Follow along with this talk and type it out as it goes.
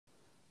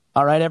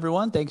All right,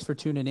 everyone. Thanks for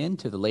tuning in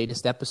to the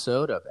latest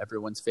episode of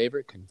everyone's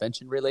favorite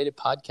convention-related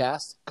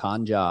podcast,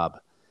 Con Job.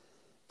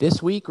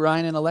 This week,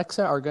 Ryan and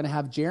Alexa are going to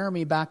have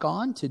Jeremy back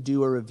on to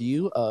do a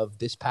review of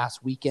this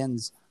past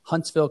weekend's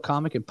Huntsville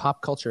Comic and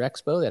Pop Culture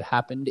Expo that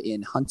happened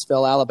in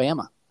Huntsville,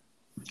 Alabama.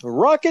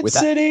 Rocket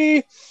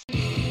City!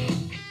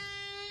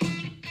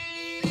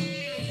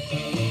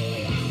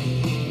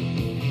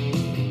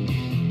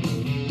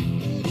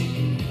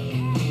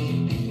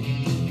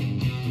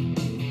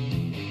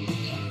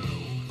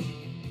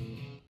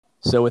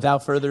 So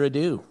without further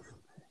ado,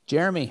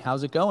 Jeremy,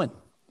 how's it going?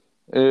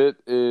 It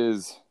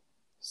is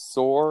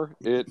sore.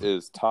 It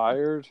is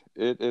tired.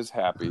 It is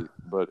happy,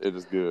 but it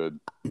is good.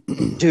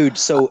 Dude,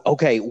 so,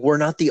 okay, we're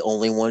not the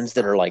only ones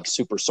that are, like,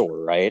 super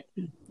sore, right?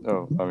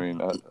 Oh, I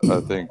mean, I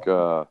think,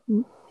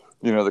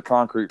 the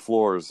concrete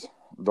floors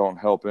don't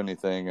help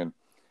anything, and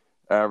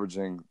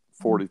averaging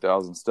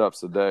 40,000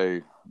 steps a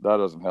day, that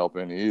doesn't help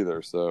any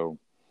either, so...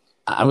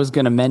 I was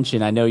going to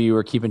mention, I know you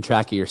were keeping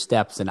track of your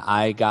steps, and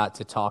I got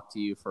to talk to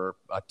you for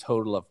a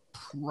total of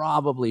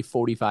probably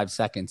 45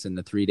 seconds in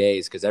the 3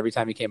 days, because every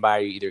time you came by,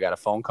 you either got a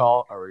phone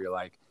call or you're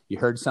like, you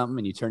heard something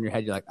and you turn your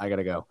head, you're like, I got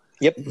to go.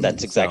 Yep,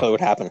 that's exactly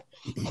what happened.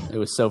 It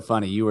was so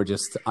funny. You were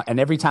just, and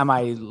every time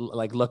I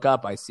look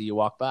up, I see you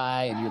walk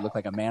by and you look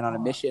like a man on a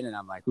mission, and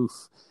I'm like,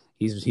 oof,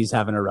 he's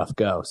having a rough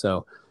go.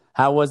 So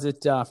how was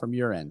it from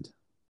your end?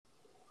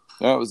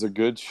 Yeah, it was a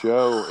good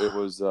show. It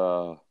was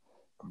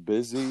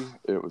busy.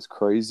 It was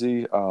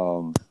crazy,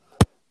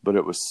 but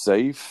it was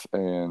safe,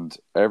 and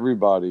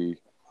everybody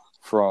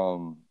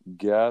from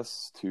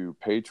guests to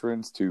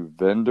patrons to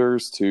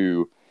vendors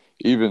to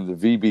even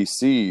the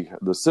VBC,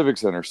 the Civic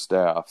Center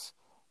staff,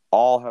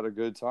 all had a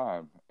good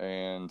time.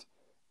 And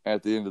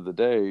at the end of the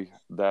day,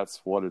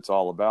 that's what it's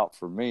all about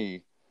for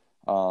me.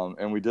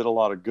 And we did a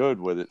lot of good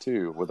with it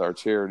too, with our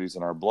charities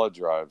and our blood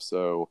drive.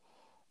 So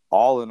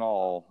all in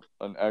all,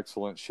 an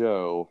excellent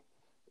show.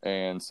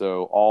 And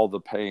so all the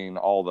pain,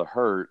 all the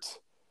hurt,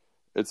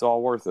 it's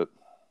all worth it.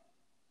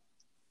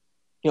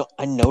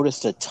 I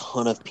noticed a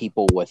ton of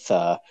people with,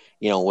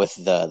 with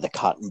the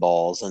cotton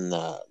balls and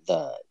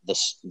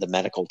the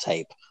medical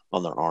tape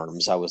on their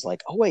arms. I was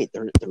like, oh wait,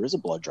 there is a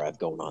blood drive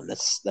going on.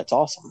 That's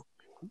awesome.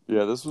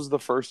 Yeah, this was the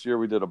first year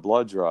we did a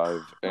blood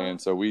drive, and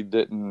so we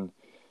didn't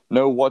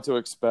know what to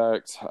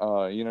expect.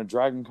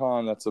 Dragon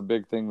Con, that's a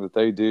big thing that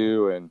they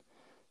do, and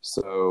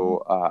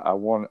so I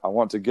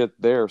want to get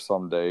there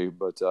someday,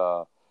 but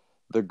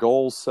the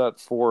goal set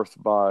forth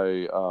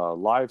by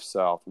Life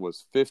South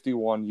was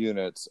 51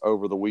 units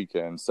over the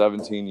weekend,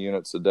 17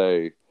 units a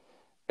day,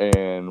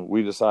 and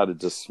we decided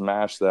to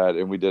smash that,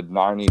 and we did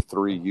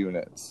 93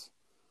 units.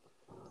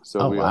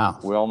 So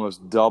we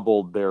almost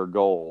doubled their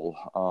goal,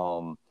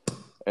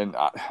 and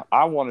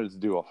I wanted to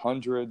do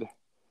 100,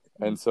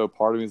 and so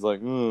part of me is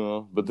like,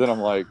 but then I'm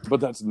like, but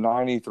that's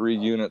 93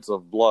 units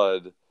of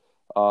blood.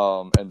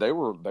 And they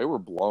were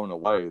blown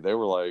away. They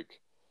were like,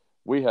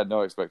 we had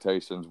no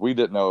expectations. We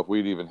didn't know if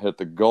we'd even hit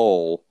the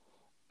goal,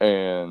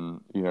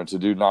 and, to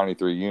do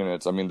 93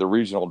 units. I mean, the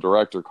regional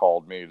director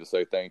called me to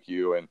say thank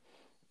you. And,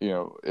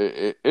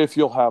 if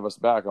you'll have us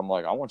back, I'm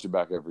like, I want you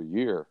back every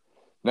year.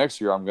 Next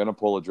year, I'm going to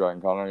pull a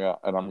Dragon Con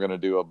and I'm going to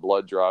do a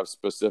blood drive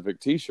specific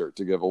t-shirt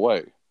to give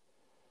away,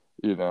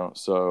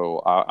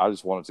 so I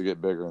just want it to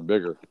get bigger and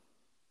bigger.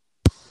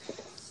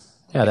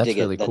 Yeah, that's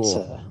really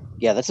cool.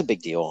 That's a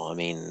big deal. I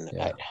mean,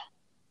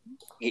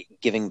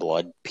 giving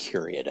blood,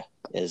 period,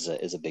 is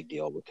a big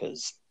deal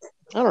because,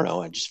 I don't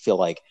know, I just feel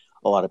like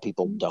a lot of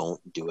people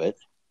don't do it.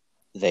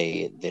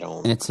 They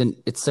don't. And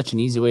it's such an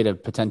easy way to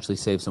potentially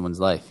save someone's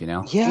life,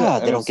 Yeah,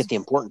 they don't get the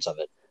importance of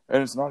it.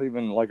 And it's not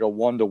even like a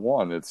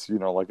 1-to-1. It's,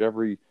 like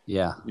every,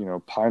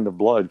 pint of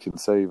blood can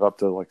save up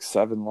to like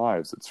 7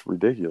 lives. It's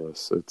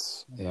ridiculous.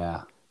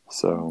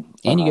 So.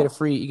 And you get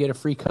a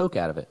free Coke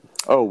out of it.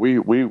 Oh,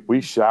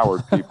 we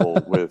showered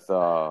people with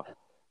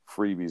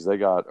freebies. They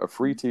got a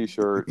free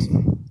T-shirt,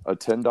 a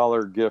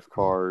 $10 gift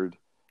card,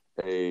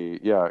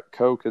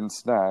 Coke and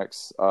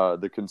snacks.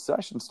 The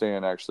concession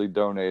stand actually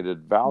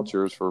donated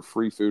vouchers for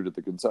free food at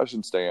the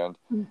concession stand,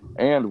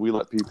 and we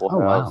let people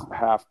have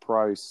half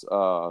price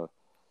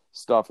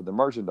stuff at the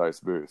merchandise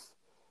booth,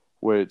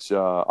 which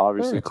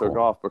obviously took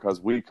off because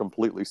we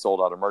completely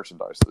sold out of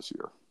merchandise this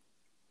year.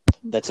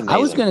 That's amazing.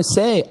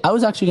 I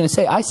was actually going to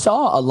say, I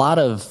saw a lot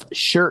of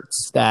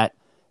shirts that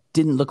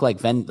didn't look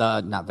like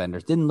not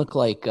vendors, didn't look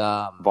like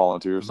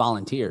volunteers.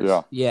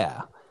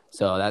 Yeah.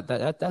 So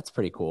that's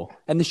pretty cool.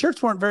 And the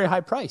shirts weren't very high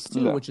priced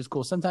too, which is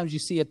cool. Sometimes you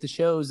see at the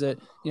shows that,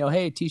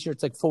 hey, a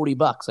t-shirt's like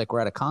 $40, like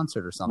we're at a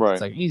concert or something. Right.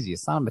 It's like easy.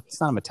 It's not a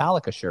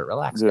Metallica shirt.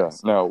 Relax. Yeah.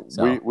 Guys. No,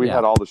 so, we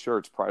had all the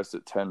shirts priced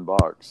at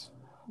 $10.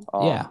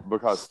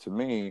 Because to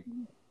me,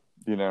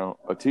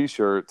 a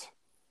t-shirt,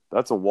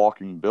 that's a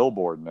walking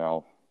billboard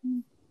now.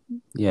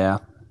 Yeah,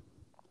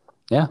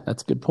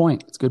 that's a good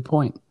point.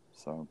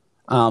 So,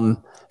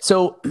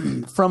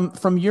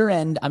 from your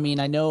end, I mean,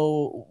 I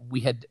know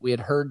we had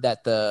heard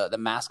that the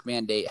mask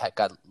mandate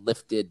got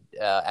lifted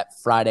at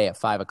Friday at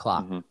 5:00.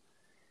 Mm-hmm.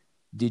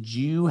 Did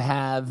you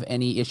have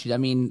any issues? I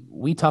mean,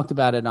 we talked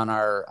about it on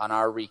our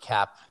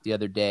recap the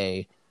other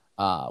day,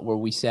 where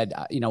we said,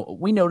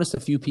 we noticed a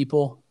few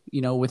people,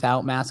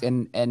 without masks,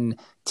 and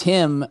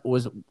Tim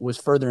was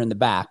further in the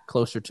back,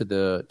 closer to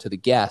the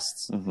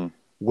guests. Mm-hmm.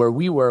 Where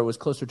we were was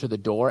closer to the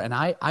door, and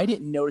I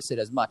didn't notice it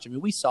as much. I mean,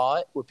 we saw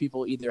it where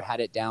people either had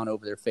it down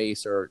over their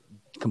face or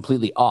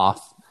completely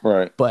off.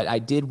 Right. But I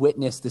did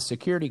witness the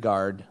security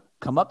guard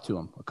come up to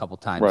him a couple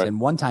times. Right. And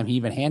one time he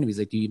even handed me, he's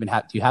like, do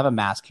you have a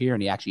mask here?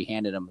 And he actually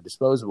handed him a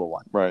disposable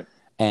one. Right.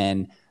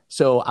 And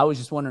so I was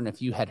just wondering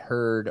if you had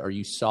heard or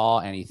you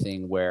saw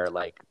anything where,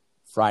 like,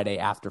 Friday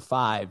after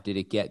 5, did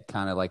it get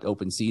kind of like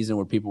open season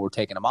where people were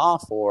taking them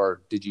off,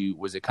 or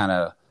was it kind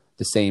of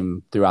the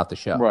same throughout the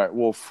show? Right.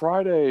 Well,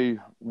 Friday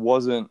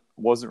wasn't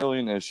really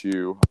an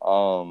issue.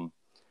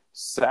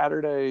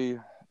 Saturday,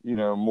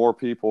 more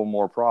people,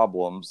 more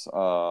problems.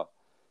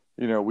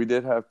 We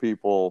did have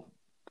people,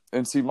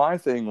 and see, my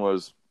thing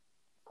was,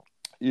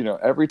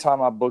 every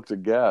time I booked a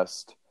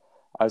guest,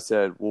 I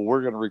said, well,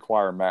 we're going to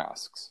require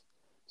masks.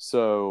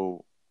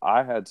 So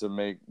I had to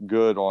make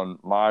good on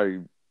my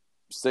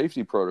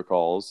safety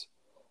protocols.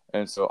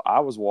 And so I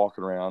was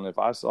walking around. If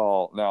I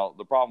saw, now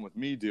the problem with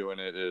me doing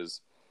it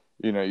is,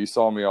 you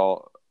saw me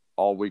all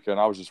weekend.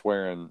 I was just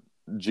wearing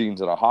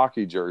jeans and a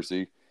hockey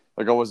jersey.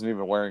 Like, I wasn't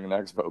even wearing an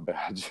Expo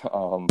badge.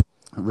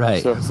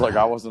 Right. So it's like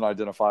I wasn't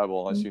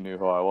identifiable unless you knew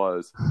who I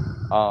was.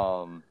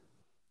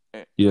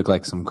 You look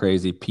like some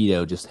crazy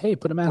pedo. Just, hey,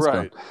 put a mask on.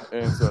 Right.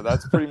 And so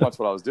that's pretty much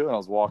what I was doing. I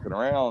was walking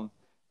around,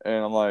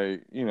 and I'm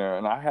like,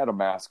 and I had a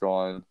mask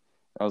on.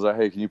 I was like,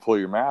 hey, can you pull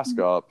your mask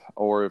up?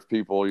 Or if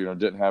people,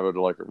 didn't have it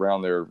like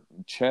around their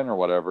chin or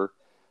whatever,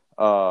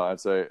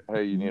 I'd say,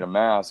 hey, you need a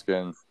mask.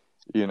 And,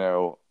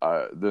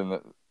 then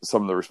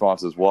some of the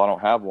responses, well, I don't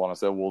have one. I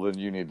said, well, then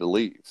you need to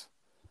leave.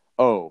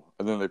 Oh,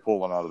 and then they pull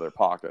one out of their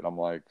pocket. I'm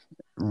like,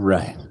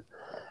 right.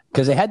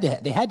 Because they had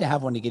to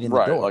have one to get in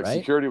the door, like, right?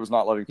 Security was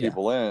not letting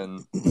people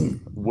in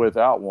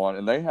without one.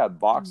 And they had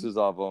boxes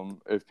of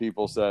them. If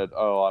people said,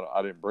 oh,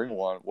 I didn't bring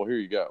one, well, here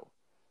you go.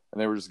 And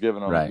they were just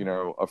giving them,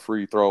 a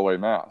free throwaway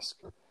mask.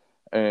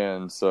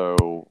 And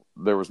so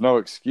there was no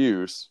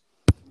excuse.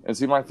 And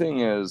see, my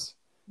thing is,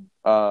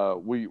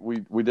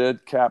 we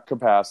did cap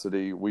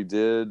capacity. We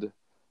did,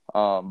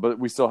 but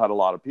we still had a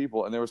lot of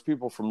people. And there was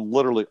people from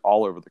literally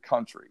all over the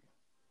country.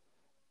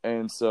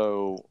 And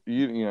so,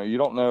 you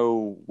don't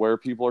know where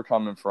people are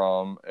coming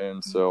from.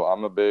 And so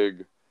I'm a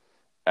big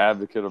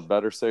advocate of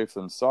better safe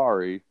than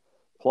sorry.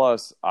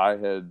 Plus, I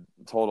had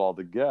told all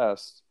the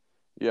guests,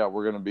 yeah,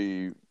 we're going to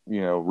be,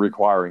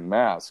 requiring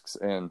masks.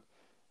 And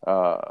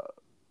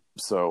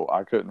so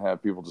I couldn't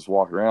have people just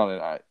walk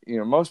around.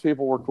 And most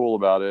people were cool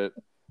about it.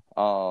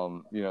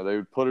 They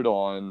would put it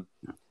on.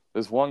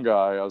 This one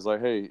guy, I was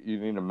like, hey, you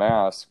need a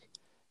mask.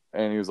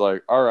 And he was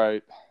like, all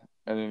right.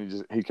 And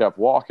then he kept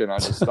walking. I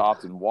just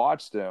stopped and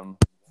watched him.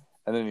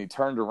 And then he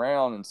turned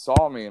around and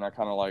saw me, and I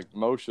kind of like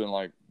motioned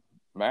like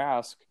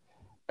mask.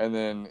 And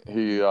then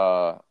he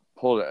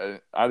pulled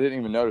it. I didn't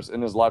even notice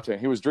in his left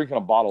hand. He was drinking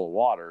a bottle of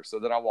water. So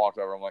then I walked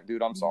over. I'm like,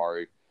 dude, I'm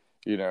sorry.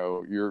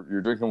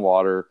 You're drinking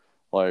water.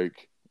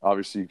 Like,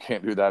 obviously you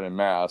can't do that in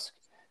mask.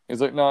 He's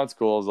like, no, it's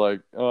cool. I was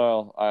like,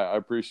 well, I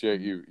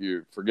appreciate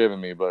you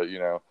forgiving me, but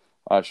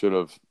I should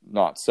have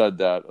not said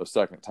that a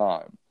second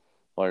time.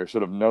 Like, I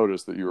should have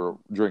noticed that you were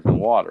drinking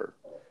water.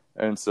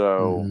 And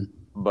so,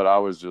 but I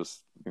was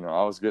just,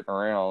 I was getting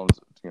around,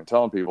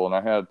 telling people. And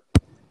I had,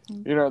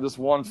 this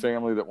one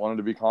family that wanted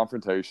to be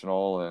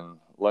confrontational and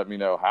let me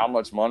know how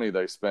much money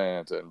they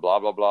spent and blah,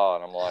 blah, blah.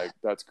 And I'm like,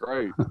 that's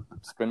great.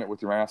 Spend it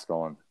with your mask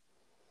on.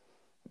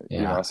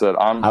 Yeah. I said,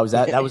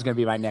 that was going to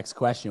be my next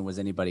question. Was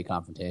anybody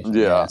confrontational?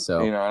 Yeah. So,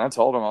 and I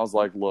told him, I was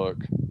like, look,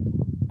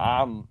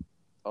 I'm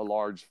a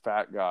large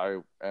fat guy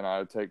and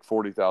I take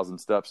 40,000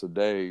 steps a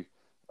day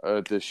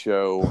at this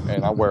show,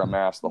 and I wear a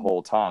mask the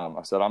whole time.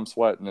 I said, I'm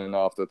sweating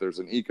enough that there's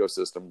an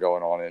ecosystem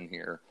going on in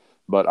here,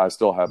 but I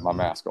still have my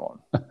mask on.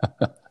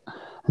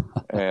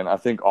 And I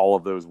think all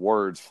of those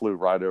words flew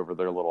right over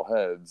their little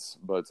heads,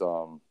 but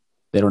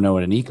they don't know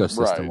what an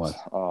ecosystem was.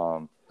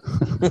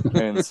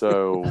 And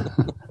so,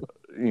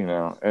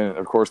 and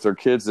of course their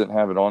kids didn't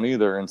have it on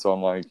either. And so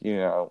I'm like,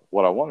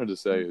 what I wanted to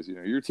say is,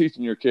 you're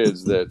teaching your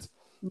kids that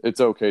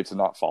it's okay to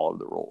not follow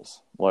the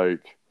rules.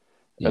 Like,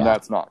 and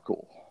that's not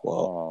cool.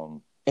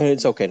 Well, and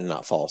it's okay to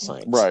not follow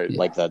signs. Right.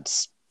 Like,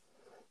 that's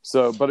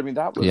so, but I mean,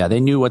 that was,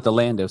 they knew what the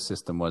Lando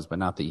system was, but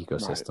not the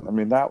ecosystem. Right. I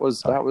mean, that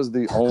was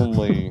the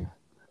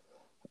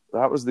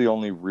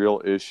only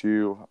real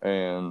issue.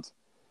 And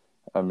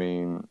I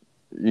mean,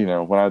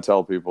 when I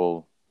tell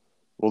people,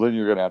 well, then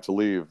you're going to have to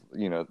leave,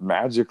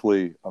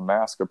 magically a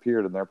mask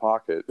appeared in their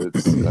pocket. It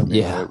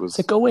was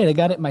like, oh wait, I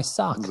got it in my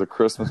sock. It was a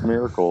Christmas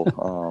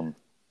miracle.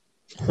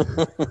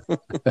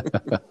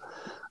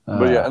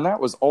 But yeah, and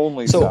that was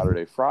only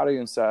Saturday. Friday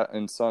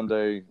and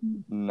Sunday,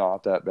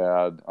 not that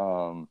bad.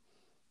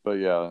 But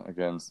yeah,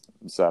 again,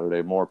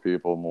 Saturday, more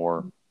people,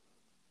 more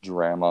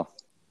drama.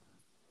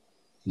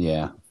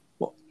 Yeah.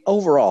 Well,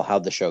 overall,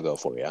 how'd the show go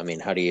for you? I mean,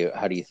 how do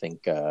you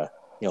think it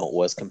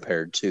was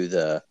compared to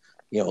the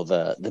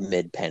the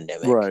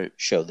mid-pandemic right.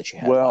 show that you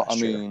had Well, last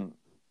year. mean,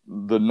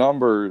 the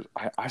numbers,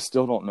 I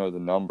still don't know the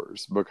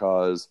numbers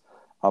because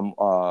I'm,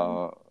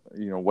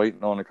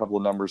 waiting on a couple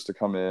of numbers to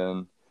come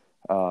in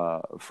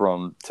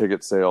from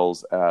ticket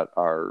sales at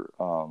our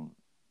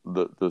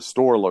the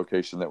store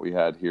location that we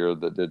had here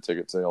that did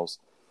ticket sales.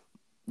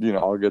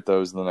 I'll get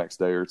those in the next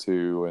day or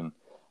two, and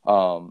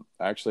I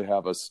actually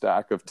have a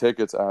stack of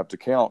tickets I have to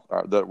count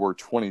that were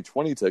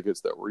 2020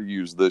 tickets that were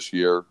used this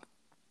year,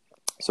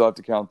 so I have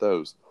to count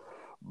those.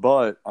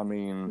 But I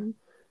mean,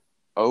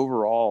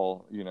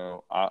 overall,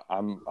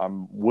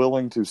 I'm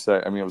willing to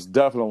say, it was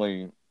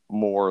definitely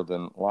more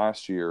than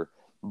last year,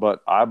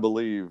 but I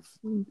believe,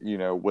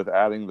 with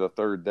adding the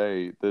third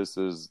day, this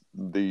is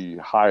the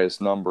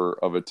highest number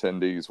of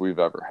attendees we've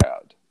ever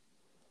had.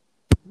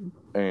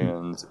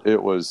 And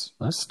it was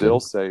still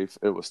safe.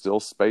 It was still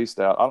spaced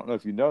out. I don't know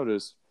if you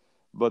noticed,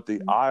 but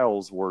the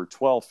aisles were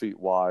 12 feet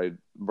wide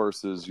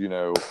versus,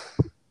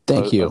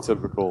 Thank you. A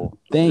typical.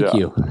 Thank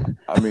you.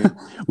 I mean,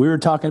 we were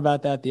talking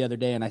about that the other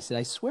day, and I said,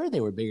 I swear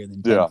they were bigger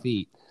than 10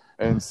 feet.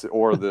 And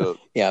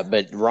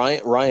but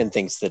Ryan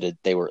thinks that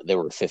they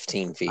were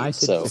 15 feet. I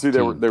said so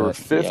 15, they were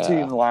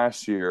 15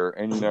 last year,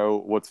 and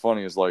what's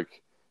funny is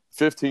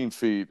 15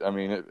 feet. I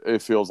mean,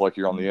 it feels like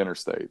you're on the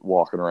interstate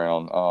walking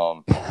around.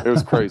 It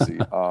was crazy.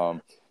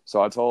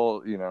 So I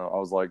told I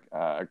was like,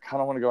 I kind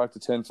of want to go back to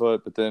 10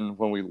 foot, but then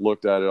when we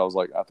looked at it, I was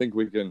like, I think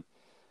we can.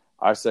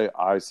 I said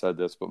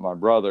this, but my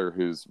brother,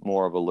 who's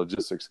more of a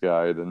logistics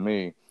guy than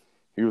me,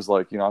 he was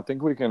like, I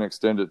think we can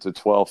extend it to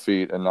 12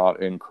 feet and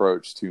not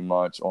encroach too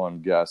much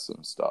on guests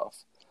and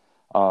stuff.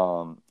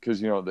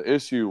 Because, the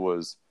issue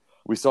was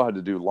we still had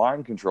to do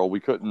line control. We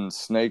couldn't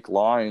snake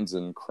lines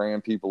and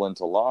cram people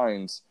into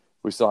lines.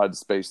 We still had to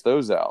space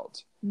those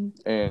out.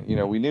 And,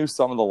 we knew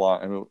some of the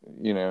line, a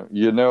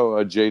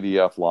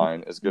JDF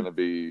line is going to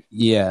be,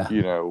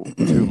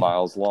 2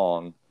 miles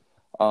long.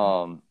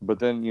 But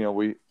then,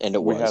 we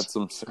had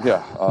some,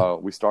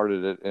 we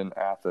started it in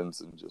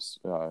Athens and just,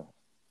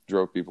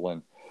 drove people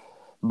in,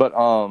 but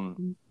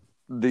and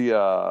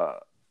I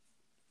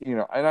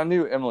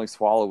knew Emily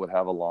Swallow would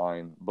have a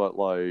line, but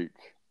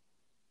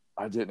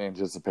I didn't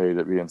anticipate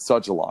it being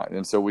such a line,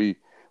 and so we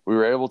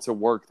were able to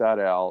work that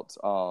out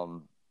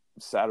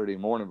Saturday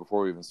morning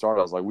before we even started.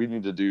 I was like, we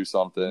need to do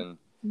something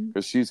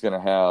because she's going to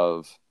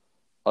have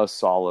a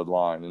solid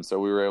line, and so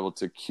we were able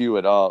to queue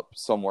it up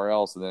somewhere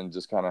else and then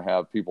just kind of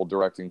have people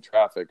directing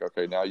traffic.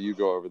 Okay, now you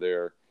go over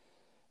there,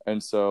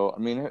 and so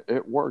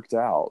it worked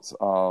out.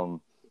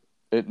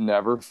 It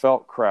never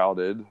felt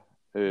crowded.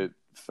 It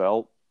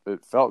felt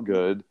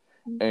good.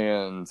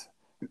 And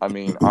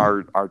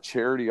our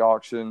charity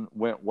auction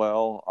went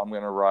well. I'm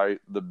going to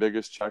write the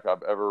biggest check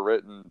I've ever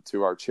written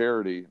to our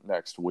charity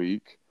next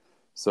week.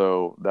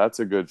 So that's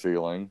a good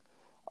feeling.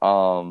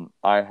 I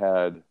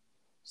had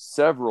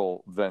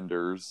several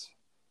vendors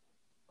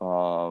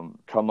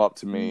come up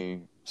to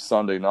me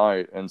Sunday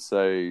night and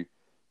say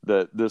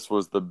that this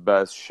was the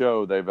best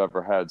show they've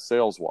ever had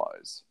sales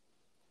wise.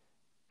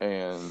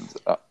 And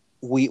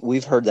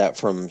we've heard that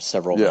from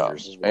several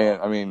vendors as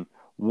well. And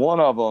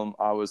one of them,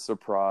 I was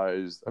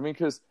surprised.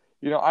 Because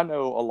I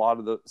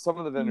know some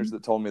of the vendors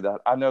that told me that.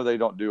 I know they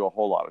don't do a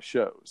whole lot of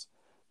shows,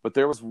 but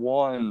there was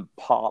one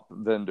pop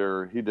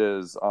vendor. He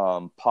does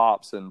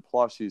pops and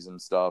plushies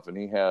and stuff, and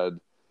he had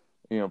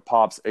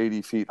pops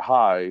 80 feet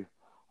high,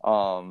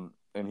 and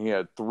he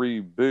had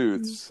 3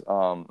 booths,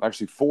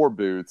 actually 4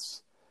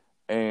 booths,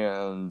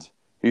 and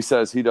he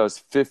says he does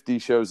 50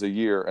 shows a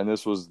year, and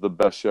this was the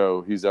best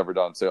show he's ever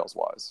done sales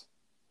wise.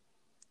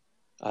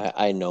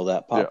 I know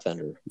that pop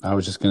vendor. I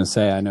was just going to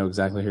say, I know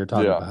exactly who you're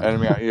talking about.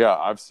 And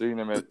I've seen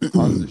him at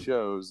tons of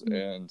shows.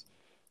 And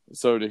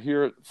so to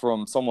hear it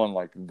from someone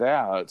like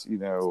that,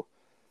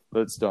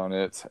 that's done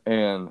it.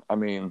 And I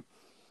know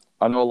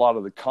a lot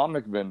of the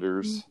comic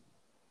vendors,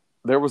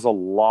 there was a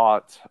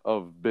lot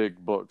of big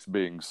books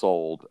being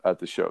sold at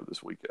the show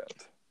this weekend.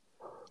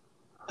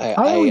 I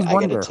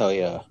got to tell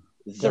you,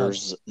 there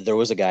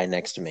was a guy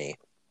next to me,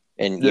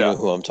 and you know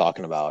who I'm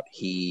talking about.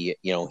 He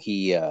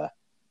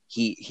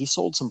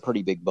sold some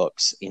pretty big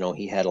books.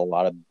 He had a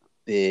lot of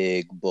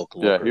big book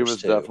lookers. Yeah, he was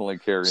definitely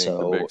carrying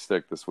the big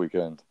stick this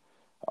weekend.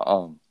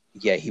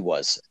 Yeah, he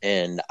was,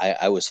 and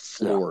I was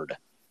floored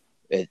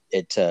at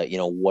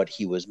what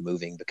he was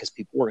moving, because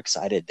people were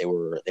excited. They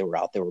were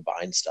out, they were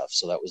buying stuff.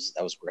 So that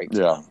was great.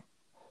 Yeah,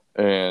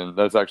 and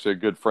that's actually a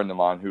good friend of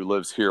mine who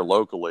lives here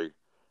locally,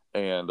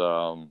 and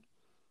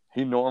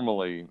he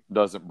normally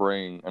doesn't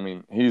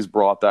bring. He's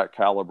brought that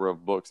caliber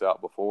of books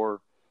out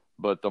before.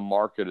 But the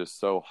market is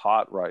so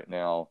hot right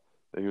now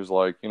that he was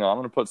like, I'm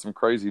going to put some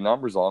crazy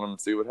numbers on them and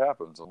see what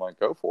happens. I'm like,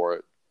 go for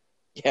it.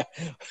 Yeah,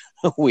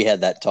 we had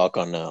that talk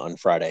on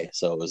Friday,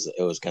 so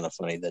it was kind of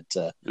funny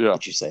that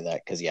you say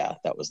that, because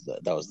that was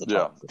the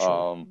talk for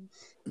sure.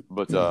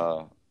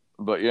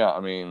 But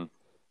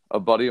a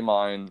buddy of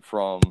mine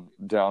from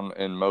down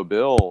in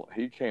Mobile,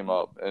 he came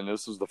up, and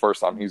this was the first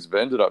time he's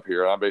vended up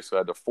here, and I basically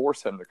had to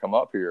force him to come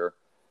up here,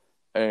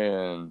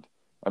 and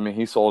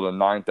he sold a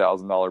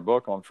 $9,000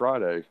 book on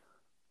Friday.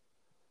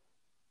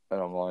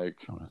 And I'm like,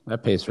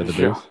 that pays for the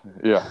booth.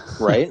 Yeah.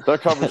 Right.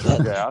 That covers your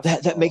gas.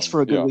 That makes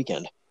for a good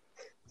weekend.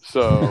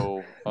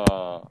 So,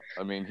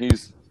 I mean,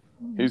 he's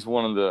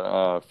one of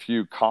the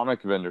few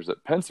comic vendors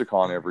at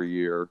Pensacon every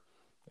year,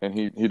 and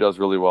he does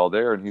really well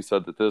there. And he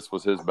said that this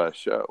was his best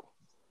show,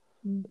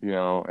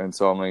 and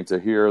so I mean, to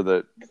hear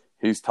that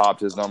he's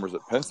topped his numbers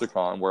at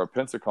Pensacon, where at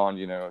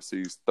Pensacon,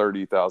 sees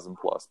 30,000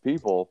 plus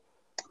people,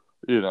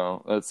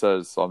 that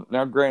says something.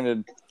 Now,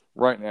 granted,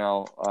 right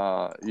now,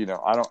 I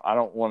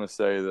don't want to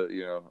say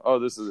that, oh,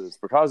 this is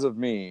because of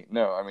me.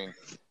 No, I mean,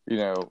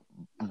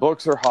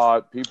 books are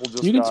hot. People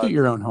just you can toot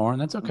your own horn.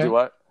 That's okay. Do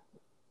what?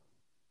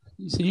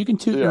 So you can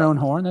toot your own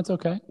horn. That's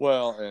okay.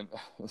 Well, and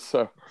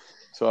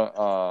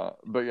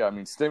but yeah, I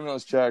mean,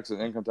 stimulus checks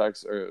and income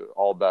tax are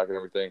all back and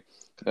everything.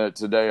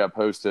 Today I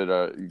posted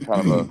a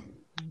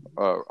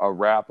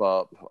wrap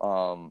up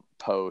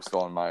post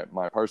on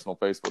my personal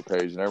Facebook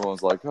page, and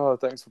everyone's like, "Oh,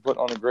 thanks for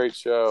putting on a great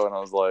show." And I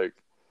was like,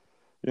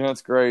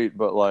 it's great,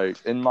 but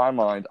like in my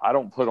mind, I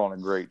don't put on a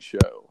great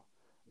show.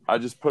 I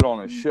just put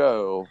on a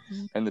show,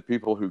 and the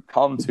people who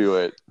come to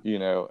it,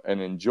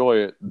 and enjoy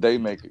it, they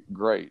make it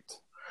great.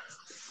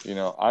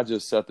 I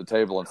just set the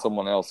table and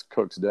someone else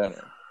cooks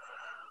dinner.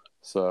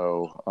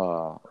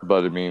 So,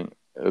 but I mean,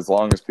 as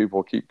long as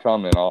people keep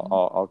coming,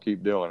 I'll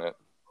keep doing it.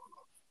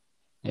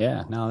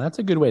 Yeah, no, that's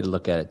a good way to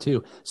look at it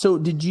too. So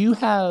did you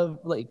have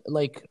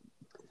like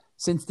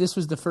since this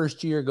was the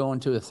first year going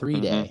to a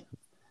 3-day,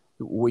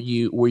 were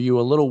you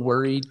a little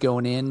worried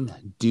going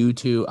in due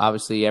to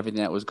obviously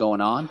everything that was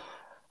going on?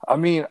 I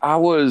mean, I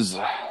was.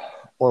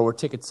 Or were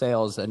ticket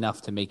sales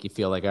enough to make you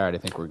feel like, all right, I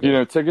think we're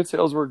good? Ticket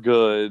sales were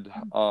good.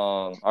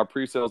 Our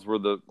pre-sales were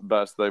the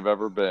best they've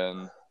ever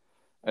been.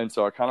 And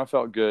so I kind of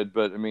felt good.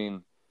 But, I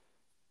mean,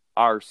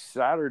 our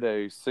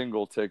Saturday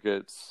single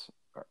tickets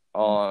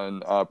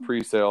on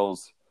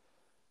pre-sales,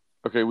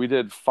 okay, we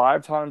did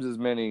 5 times as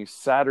many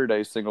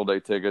Saturday single-day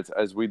tickets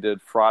as we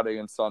did Friday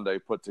and Sunday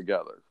put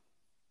together.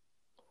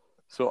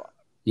 So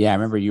yeah, I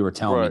remember you were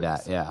telling me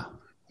that, yeah.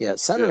 Yeah,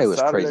 Saturday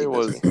was crazy. Saturday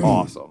was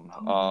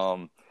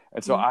awesome.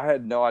 And so I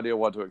had no idea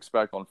what to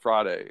expect on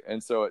Friday.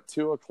 And so at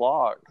 2:00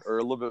 or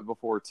a little bit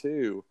before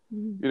 2,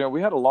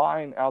 we had a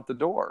line out the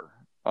door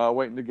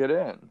waiting to get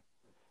in.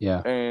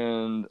 Yeah.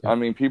 And I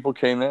mean, people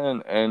came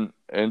in and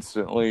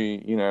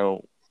instantly,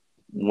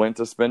 went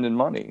to spending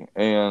money.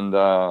 And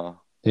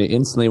they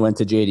instantly went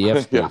to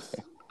JDF's booth.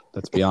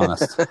 Let's be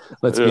honest.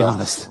 Be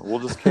honest. We'll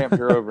just camp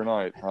here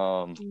overnight.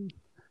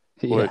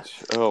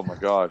 Which, oh my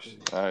gosh,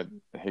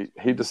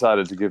 he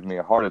decided to give me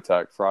a heart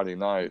attack Friday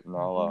night, and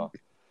I'll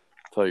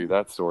tell you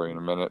that story in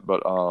a minute.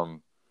 But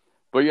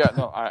yeah,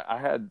 no,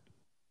 I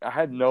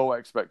had no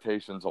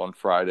expectations on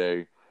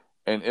Friday,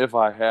 and if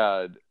I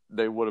had,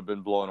 they would have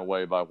been blown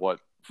away by what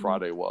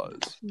Friday was.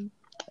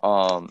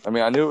 I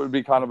mean, I knew it would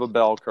be kind of a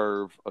bell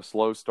curve, a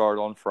slow start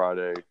on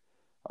Friday,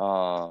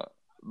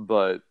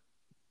 but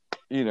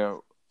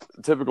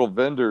typical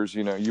vendors,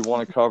 you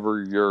want to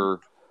cover your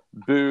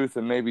booth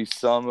and maybe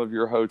some of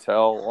your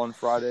hotel on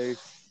Friday.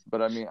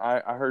 But I mean,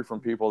 I heard from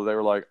people, they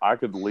were like, I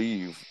could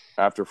leave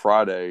after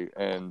Friday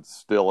and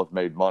still have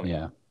made money.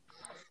 Yeah.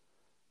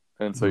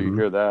 And so you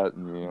hear that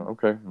and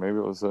okay, maybe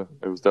it was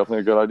definitely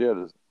a good idea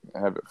to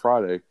have it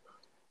Friday.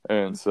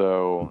 And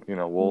so,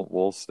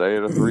 we'll stay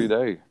at a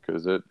 3-day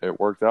because it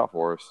worked out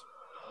for us.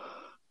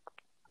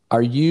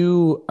 Are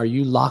you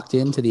locked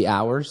into the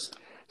hours?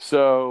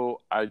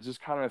 So I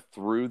just kind of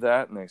threw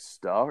that and they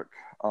stuck.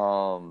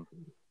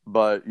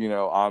 But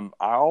I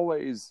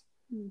always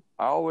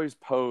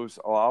post,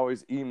 or I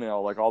always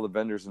email like all the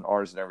vendors and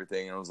artists and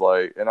everything. And it was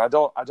like, and I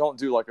don't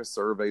do like a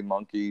Survey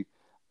Monkey.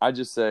 I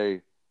just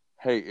say,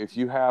 hey, if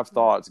you have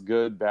thoughts,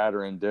 good, bad,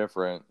 or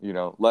indifferent,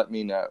 let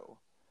me know.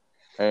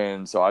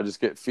 And so I just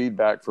get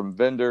feedback from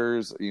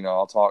vendors.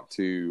 I'll talk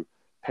to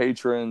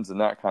patrons and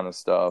that kind of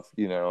stuff.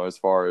 As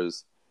far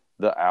as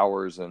the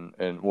hours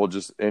and well,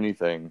 just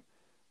anything.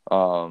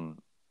 Do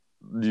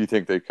you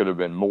think they could have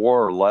been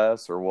more or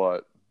less or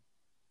what?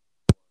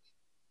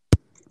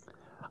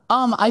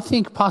 I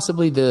think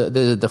possibly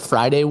the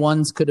Friday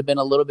ones could have been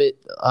a little bit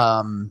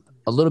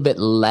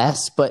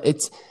less, but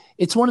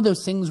it's one of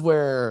those things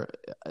where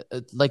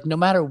like no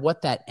matter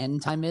what that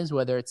end time is,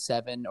 whether it's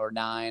 7 or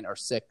 9 or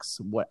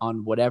 6,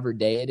 on whatever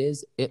day it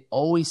is, it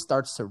always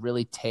starts to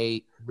really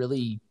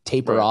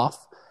taper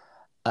off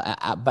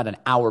about an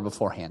hour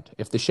beforehand.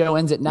 If the show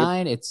ends at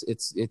 9, it's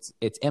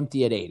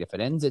empty at 8. If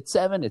it ends at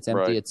 7, it's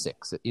empty at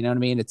 6. You know what I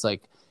mean? It's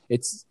like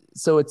it's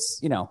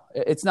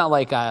not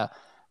like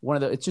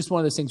it's just one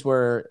of those things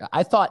where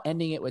I thought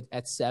ending it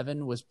at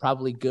 7 was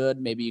probably good.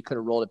 Maybe you could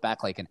have rolled it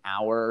back like an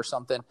hour or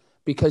something,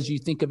 because you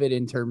think of it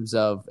in terms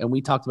of, and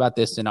we talked about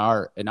this in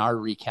our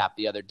recap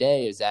the other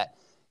day, is that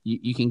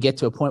you can get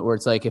to a point where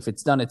it's like, if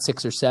it's done at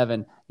 6 or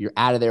 7, you're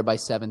out of there by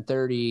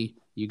 7:30,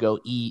 you go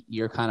eat,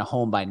 you're kind of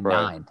home by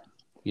 9,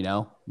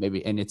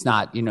 maybe. And it's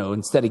not,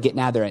 instead of getting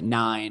out of there at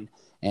 9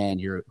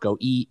 and you go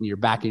eat and you're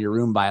back in your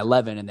room by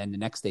 11, and then the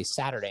next day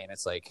Saturday, and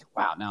it's like,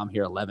 wow, now I'm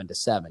here 11 to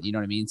 7. You know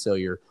what I mean? So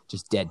you're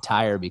just dead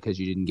tired because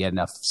you didn't get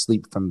enough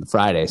sleep from the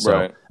Friday.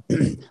 So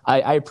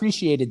I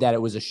appreciated that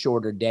it was a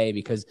shorter day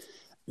because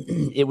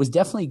it was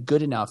definitely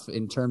good enough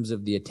in terms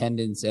of the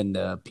attendance and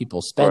the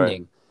people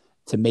spending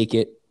to make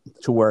it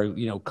to where,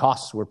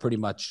 costs were pretty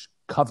much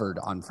covered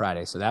on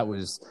Friday. So that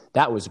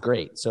was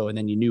great. So, and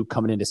then you knew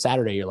coming into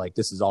Saturday, you're like,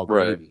 this is all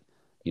gravy,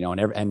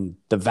 and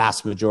the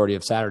vast majority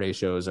of Saturday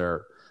shows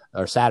or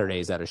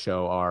Saturdays at a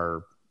show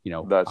are,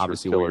 that's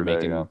obviously where you're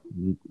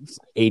making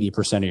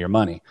 80% of your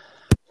money.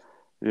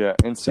 Yeah.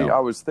 And see, I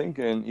was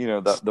thinking,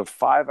 that the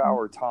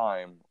 5-hour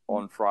time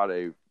on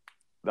Friday,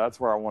 that's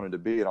where I wanted to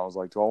be. And I was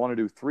like, do I want to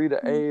do 3 to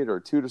 8 or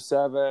 2 to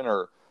 7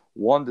 or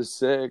 1 to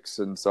 6?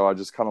 And so I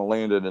just kind of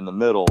landed in the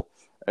middle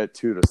at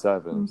 2 to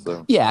 7.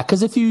 So yeah,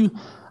 because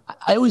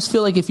I always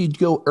feel like if you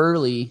go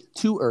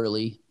too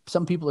early,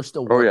 some people are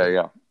still working.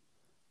 Oh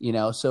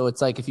yeah. So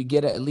it's like if you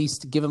get at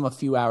least give them a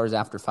few hours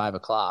after 5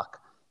 o'clock,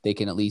 they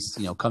can at least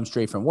come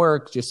straight from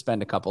work, just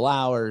spend a couple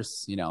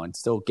hours, and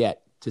still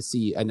get to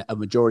see a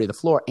majority of the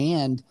floor.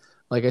 And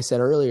like I said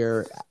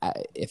earlier,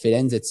 if it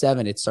ends at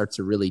 7, it starts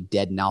to really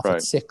deaden off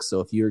at 6. So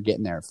if you're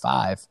getting there at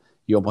 5,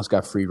 you almost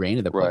got free reign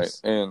of the place.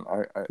 Right. And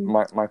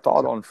my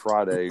thought on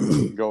Friday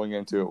going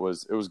into it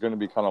was going to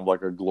be kind of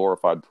like a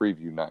glorified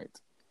preview night,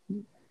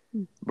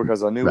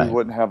 because I knew we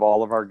wouldn't have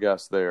all of our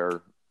guests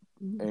there.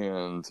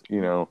 And,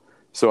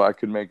 so I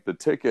could make the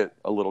ticket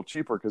a little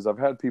cheaper, because I've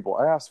had people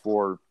ask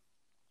for,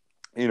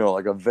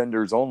 like a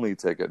vendors only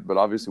ticket, but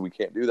obviously we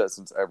can't do that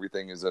since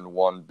everything is in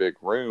one big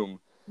room.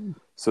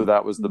 So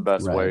that was the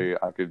best way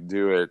I could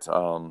do it,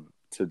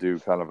 to do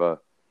kind of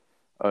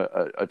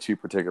a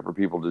cheaper ticket for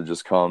people to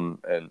just come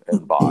and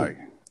buy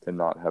and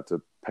not have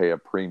to pay a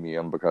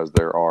premium because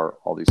there are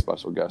all these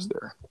special guests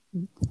there.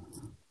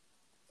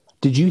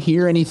 Did you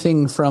hear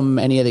anything from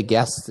any of the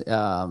guests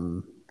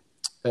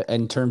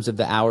in terms of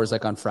the hours,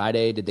 like on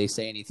Friday? Did they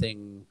say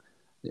anything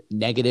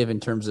negative in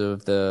terms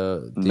of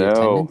the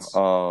attendance?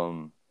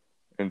 No.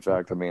 In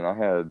fact, I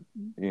had,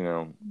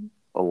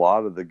 a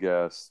lot of the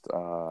guests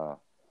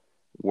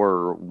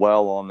were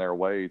well on their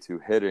way to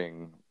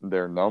hitting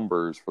their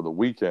numbers for the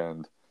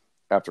weekend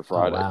after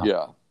Friday.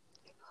 Oh,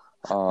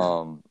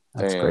 wow.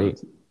 That's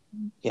great.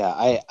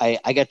 Yeah,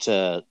 I got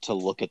to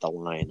look at the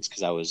lines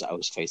because I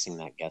was facing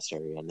that guest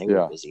area, and they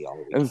were busy all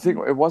week. And the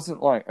thing, it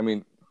wasn't like,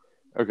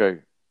 okay,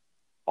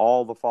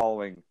 all the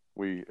following,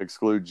 we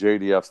exclude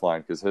JDF's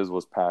line because his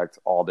was packed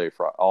all day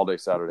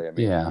Saturday.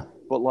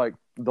 But like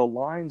the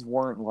lines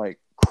weren't like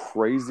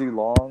crazy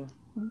long,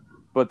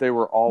 but they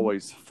were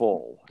always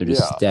full. They're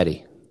just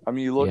steady.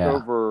 You look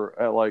over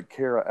at like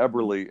Kara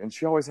Eberly, and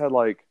she always had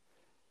like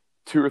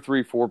 2 or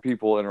 3, 4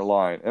 people in her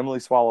line. Emily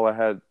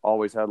Swallow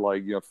always had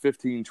like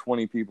 15,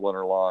 20 people in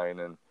her line,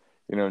 and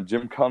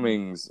Jim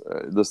Cummings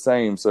the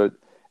same. So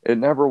it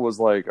never was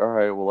like, all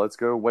right, well, let's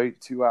go wait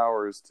 2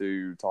 hours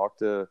to talk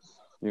to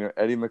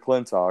Eddie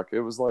McClintock.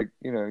 It was like,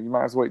 you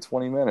might as well wait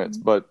 20 minutes,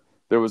 but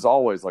there was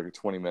always like a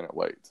 20-minute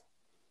wait.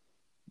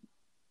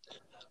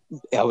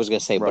 I was going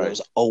to say, but it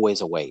was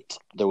always a wait.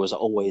 There was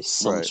always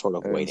some sort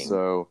of waiting.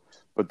 So,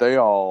 but they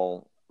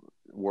all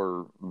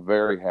were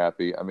very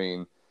happy.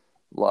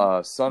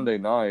 Sunday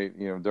night,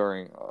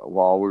 during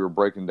while we were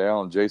breaking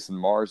down, Jason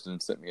Marsden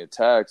sent me a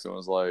text and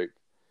was like,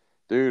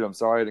 dude, I'm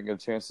sorry I didn't get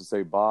a chance to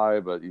say bye,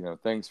 but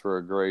thanks for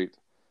a great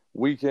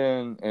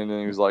weekend. And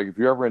then he was like, if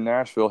you're ever in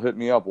Nashville, hit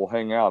me up, we'll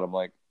hang out. I'm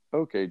like,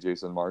 okay,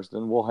 Jason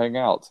Marsden, we'll hang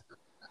out.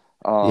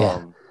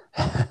 And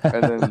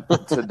then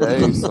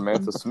today,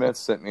 Samantha Smith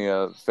sent me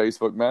a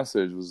Facebook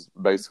message. It was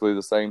basically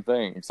the same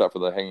thing, except for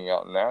the hanging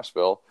out in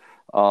Nashville.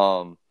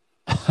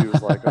 She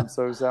was like, I'm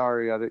so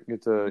sorry I didn't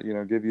get to,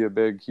 give you a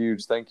big,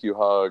 huge thank you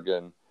hug.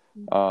 And,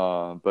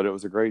 but it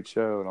was a great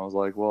show. And I was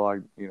like, well, I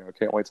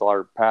can't wait till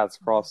our paths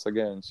cross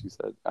again. She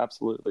said,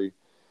 absolutely.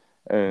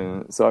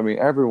 And so,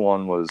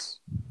 everyone was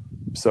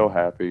so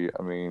happy.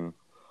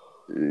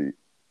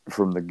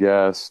 From the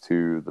guests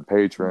to the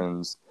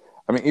patrons,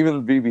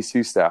 even the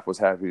BBC staff was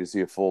happy to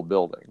see a full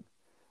building.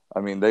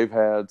 They've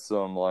had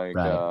some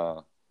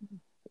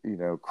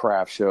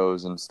craft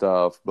shows and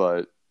stuff,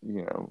 but,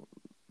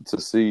 to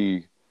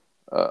see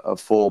a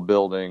full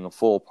building, a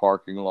full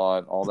parking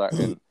lot, all that.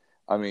 And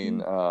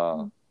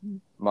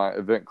my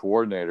event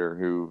coordinator,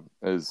 who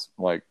is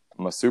like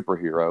my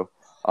superhero,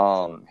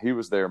 he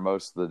was there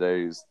most of the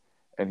days,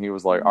 and he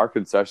was like, our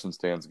concession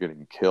stand's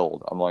getting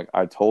killed. I'm like,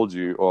 I told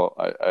you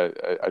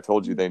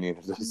they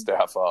needed to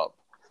staff up.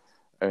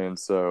 And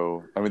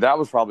so, that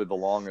was probably the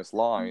longest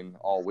line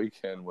all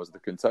weekend, was the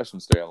concession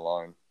stand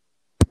line.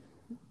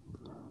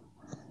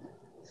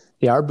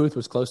 Yeah, our booth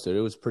was close to it.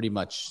 It was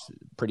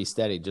pretty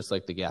steady, just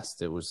like the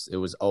guests. It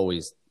was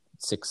always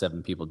 6,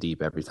 7 people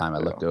deep every time I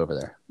looked over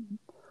there.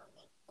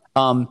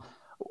 What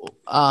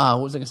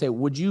was I gonna say?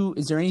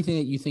 Is there anything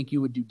that you think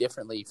you would do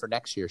differently for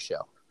next year's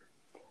show?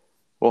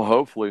 Well,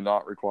 hopefully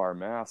not require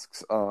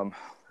masks. Oh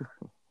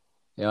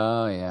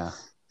yeah,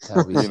 that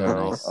would be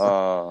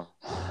so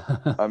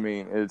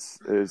nice.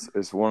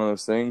 It's one of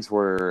those things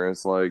where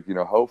it's like,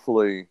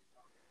 hopefully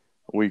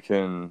we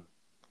can,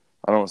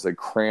 I don't want to say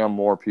cram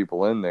more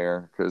people in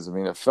there, because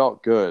it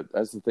felt good.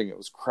 That's the thing. It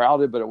was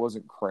crowded, but it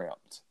wasn't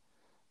cramped.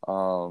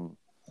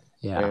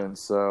 Yeah. And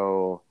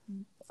so,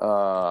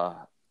 I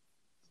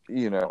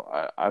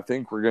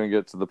think we're going to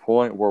get to the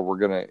point where we're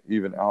going to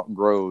even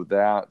outgrow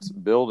that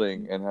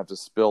building and have to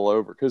spill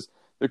over. Because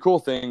the cool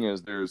thing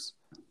is there's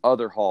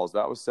other halls.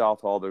 That was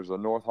South Hall. There's a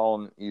North Hall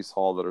and an East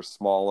Hall that are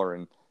smaller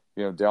and,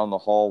 down the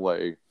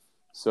hallway.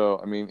 So,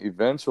 I mean,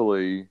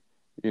 eventually,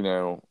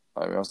 I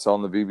was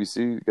telling the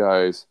BBC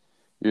guys,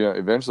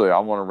 eventually I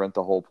want to rent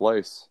the whole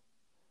place.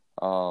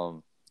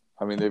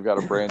 They've got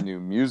a brand new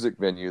music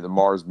venue, the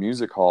Mars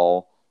Music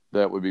Hall,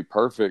 that would be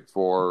perfect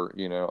for,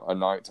 a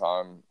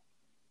nighttime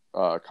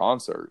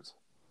concert,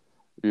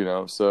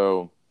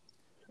 so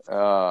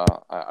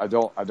I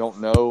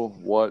don't know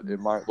what it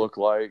might look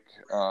like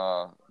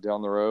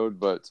down the road,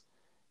 but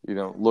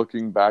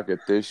looking back at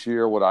this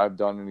year, would I have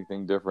done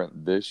anything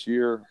different this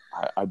year?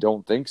 I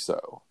don't think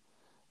so.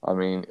 I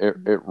mean,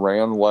 it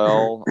ran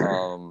well.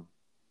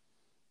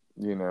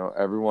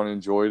 Everyone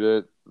enjoyed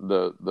it.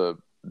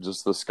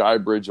 Just the sky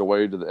bridge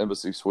away to the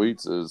Embassy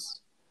Suites is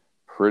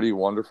pretty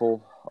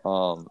wonderful.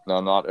 Now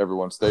not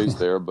everyone stays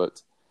there,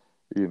 but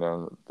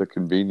the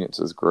convenience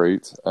is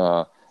great.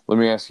 Let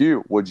me ask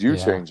you, would you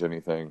change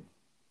anything?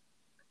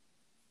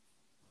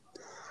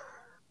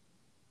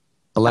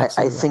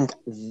 Alexa, I think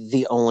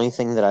the only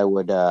thing that I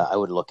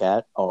would look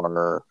at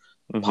are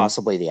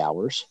possibly the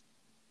hours,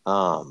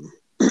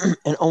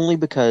 and only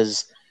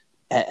because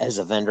as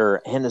a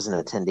vendor and as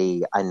an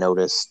attendee, I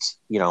noticed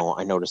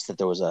that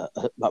there was a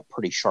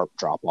pretty sharp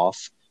drop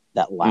off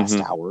that last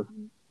hour,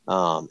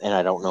 and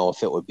I don't know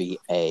if it would be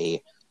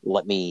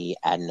let me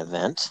add an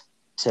event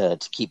to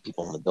keep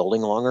people in the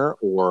building longer,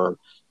 or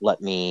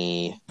let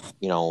me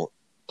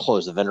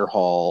close the vendor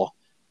hall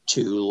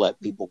to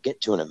let people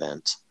get to an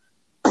event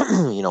a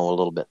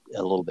little bit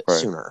right.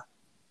 sooner.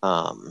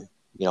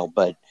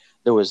 But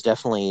there was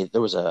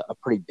a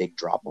pretty big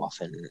drop off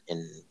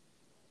in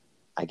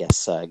I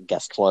guess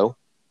guest flow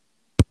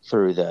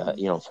through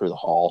the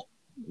hall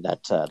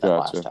that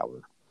last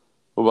hour.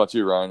 What about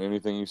you, Ryan?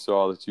 Anything you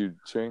saw that you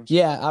changed?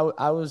 Yeah,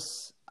 I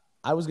was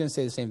going to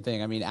say the same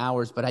thing. I mean,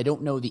 hours, but I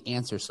don't know the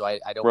answer, so I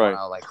don't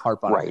want to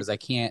harp on it because I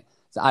can't.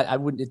 I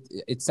wouldn't.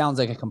 It sounds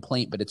like a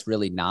complaint, but it's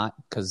really not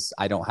because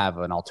I don't have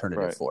an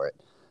alternative for it.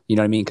 You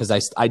know what I mean?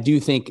 Because I do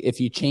think if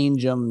you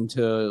change them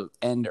to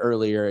end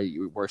earlier,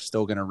 we're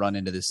still going to run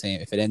into the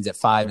same. If it ends at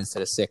 5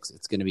 instead of 6,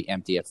 it's going to be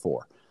empty at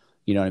 4.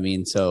 You know what I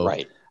mean? So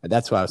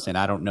that's what I was saying.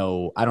 I don't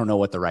know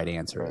what the right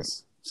answer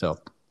is. So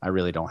I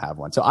really don't have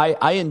one. So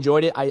I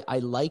enjoyed it. I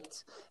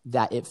liked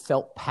that it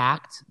felt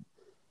packed,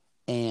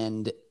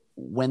 and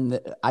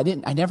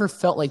I never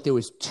felt like there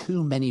was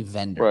too many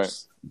vendors.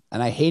 Right.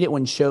 And I hate it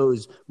when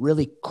shows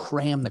really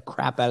cram the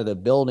crap out of the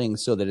building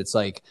so that it's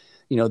like,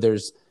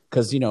 there's.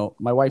 Because,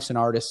 my wife's an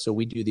artist, so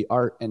we do the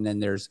art, and then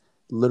there's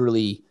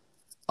literally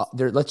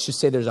let's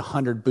just say there's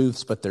 100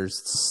 booths, but there's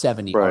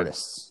 70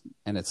 artists.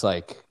 And it's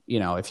like,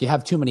 if you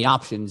have too many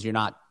options, you're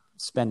not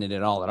spending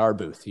it all at our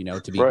booth,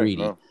 to be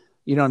greedy. No.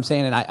 You know what I'm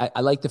saying? And I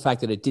like the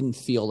fact that it didn't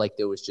feel like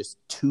there was just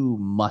too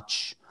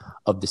much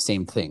of the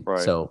same thing.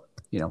 Right. So,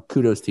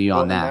 kudos to you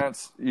on that.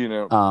 That's,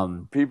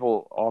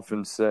 people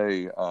often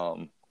say,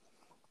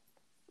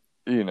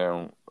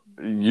 you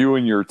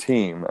and your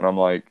team. And I'm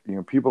like,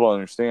 people don't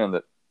understand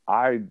that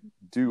I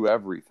do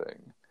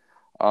everything.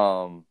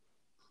 Right.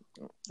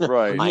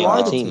 You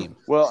are the team.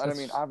 Well, and I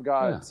mean, I've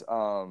got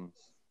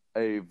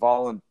a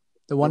volunteer.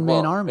 The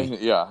one-man army.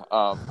 Yeah.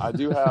 I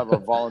do have a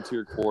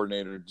volunteer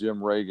coordinator,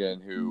 Jim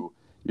Reagan, who,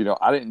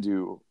 I didn't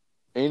do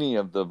any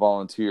of the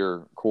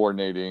volunteer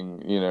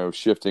coordinating,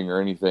 shifting or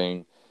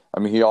anything. I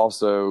mean, he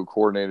also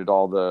coordinated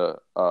all the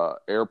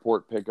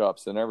airport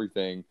pickups and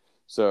everything.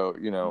 So,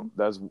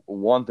 that's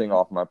one thing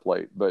off my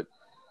plate. But,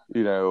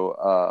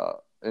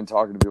 and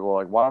talking to people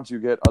like, why don't you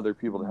get other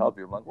people to help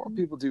you? I'm like, well,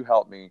 people do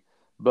help me,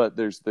 but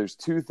there's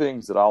two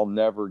things that I'll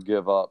never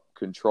give up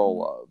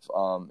control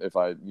of if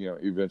I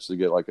eventually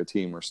get like a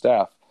team or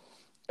staff,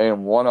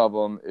 and one of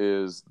them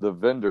is the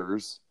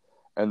vendors,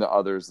 and the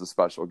other is the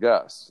special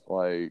guests,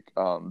 like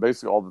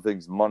basically all the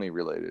things money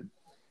related.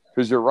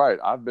 Because you're right,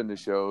 I've been to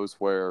shows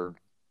where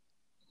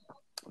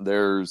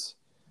there's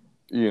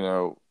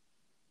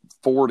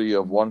 40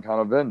 of one kind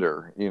of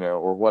vendor,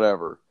 or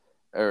whatever,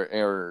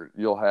 or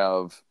you'll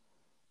have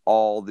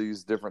all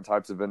these different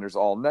types of vendors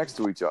all next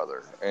to each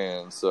other.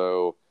 And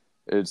so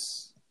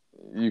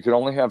you can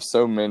only have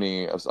so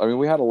many. I mean,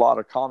 we had a lot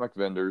of comic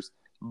vendors,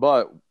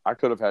 but I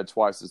could have had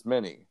twice as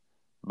many.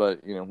 But,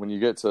 when you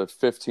get to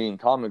 15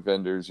 comic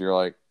vendors, you're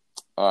like,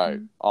 all right,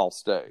 I'll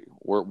stay.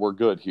 We're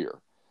good here.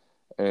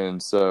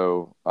 And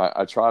so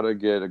I try to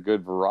get a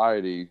good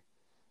variety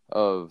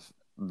of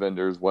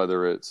vendors,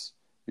 whether it's,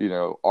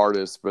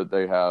 artists, but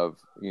they have,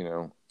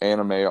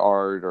 anime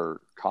art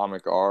or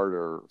comic art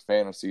or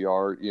fantasy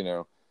art,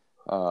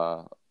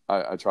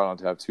 I try not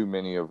to have too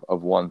many of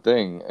one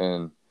thing.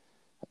 And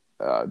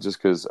just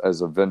because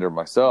as a vendor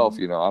myself,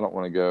 I don't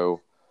want to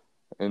go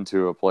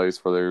into a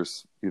place where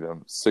there's,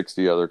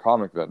 60 other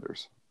comic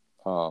vendors.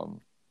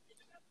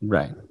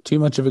 Right. Too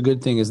much of a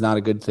good thing is not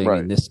a good thing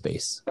in this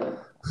space.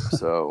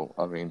 So,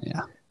 I mean,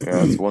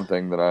 it's one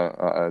thing that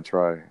I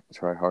try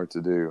hard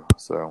to do.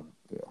 So,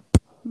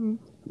 And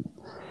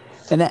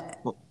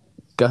that,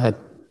 go ahead.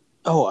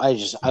 Oh,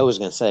 I was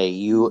gonna say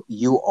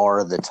you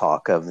are the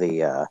talk of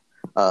the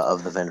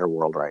vendor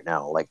world right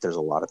now. Like, there's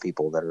a lot of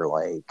people that are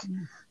like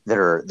that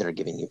are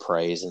giving you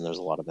praise, and there's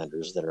a lot of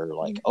vendors that are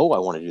like, oh, I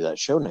want to do that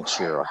show next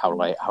year. Or how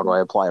do I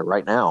apply it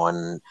right now?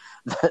 And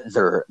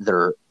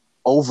they're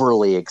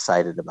overly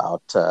excited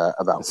about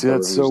See,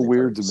 that's so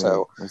weird to me.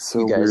 So it's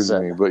so weird to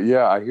me. But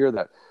yeah, I hear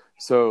that.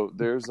 So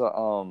there's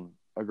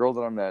a girl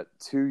that I met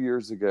 2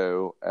 years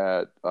ago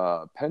at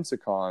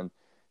Pensacon.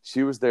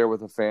 She was there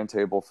with a fan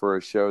table for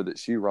a show that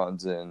she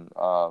runs in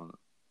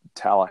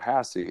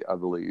Tallahassee, I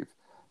believe.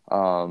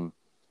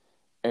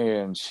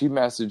 And she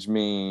messaged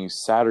me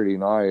Saturday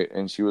night,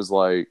 and she was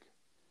like,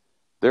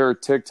 there are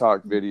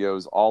TikTok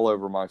videos all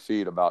over my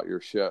feed about your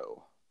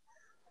show.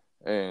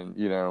 And,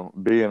 you know,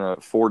 being a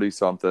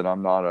 40-something,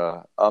 I'm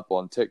not up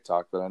on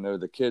TikTok, but I know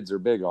the kids are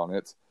big on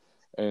it.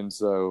 And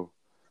so,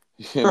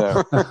 you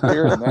know,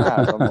 hearing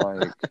that, I'm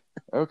like,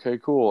 okay,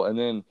 cool. And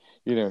then,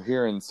 you know,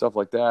 hearing stuff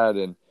like that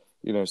and,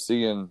 you know,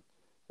 seeing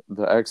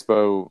the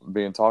expo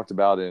being talked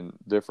about in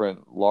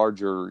different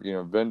larger, you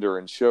know, vendor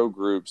and show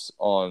groups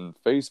on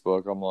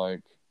Facebook, I'm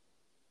like,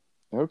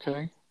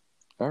 okay,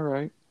 all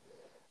right.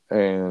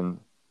 And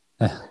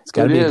it's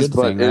got to be a good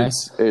thing, right?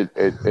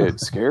 It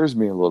scares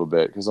me a little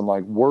bit because I'm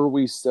like, were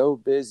we so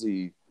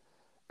busy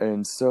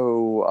and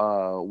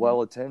so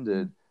well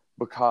attended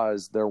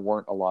because there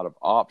weren't a lot of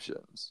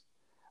options?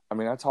 I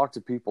mean, I talked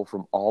to people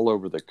from all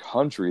over the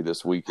country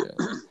this weekend,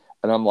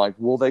 and I'm like,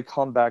 will they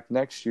come back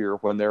next year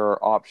when there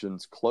are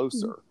options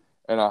closer?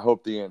 And I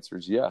hope the answer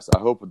is yes. I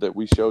hope that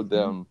we showed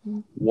them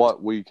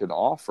what we can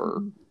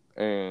offer,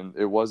 and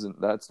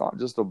that's not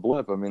just a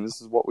blip. I mean,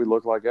 this is what we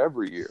look like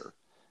every year.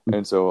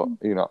 And so,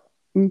 you know.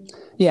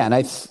 Yeah, and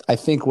I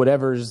think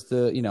whatever's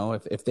the, you know,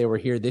 if they were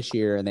here this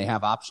year and they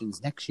have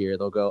options next year,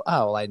 they'll go,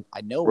 oh, well,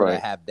 I know what I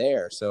have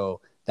there, so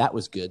that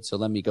was good. So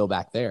let me go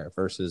back there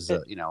versus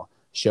you know,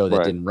 show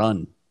that didn't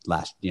run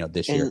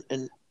this year.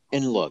 And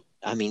look,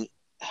 I mean,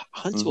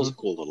 Huntsville's a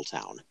cool little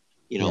town.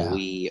 You know,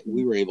 we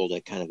were able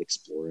to kind of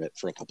explore it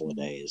for a couple of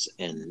days,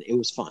 and it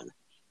was fun.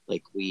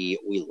 Like, we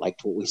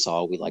liked what we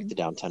saw. We liked the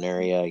downtown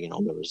area. You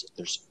know,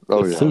 there's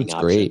food's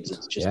great.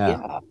 It's just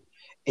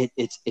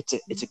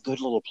it's a good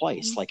little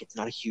place. Like, it's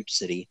not a huge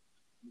city,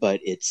 but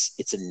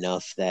it's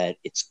enough that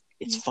it's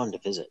fun to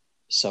visit.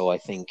 So I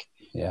think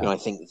I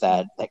think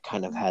that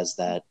kind of has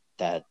that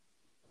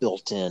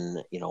built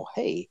in. You know,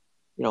 hey,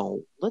 you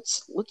know,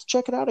 let's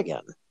check it out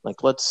again.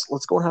 Like, let's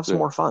go and have some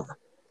more fun.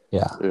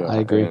 Yeah, I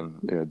agree.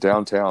 And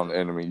downtown,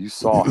 and I mean, you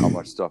saw how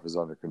much stuff is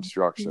under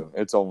construction.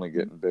 It's only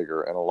getting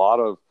bigger, and a lot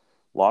of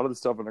the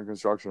stuff under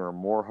construction are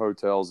more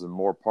hotels and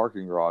more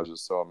parking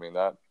garages. So I mean,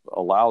 that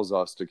allows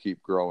us to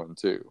keep growing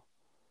too.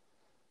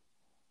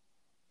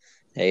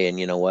 Hey, and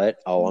you know what?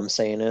 All I'm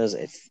saying is,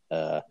 if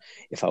I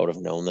would have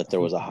known that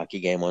there was a hockey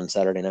game on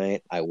Saturday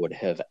night, I would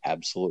have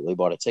absolutely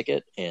bought a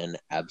ticket and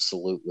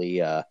absolutely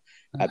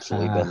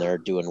been there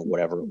doing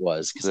whatever it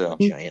was, because I'm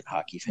a giant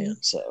hockey fan.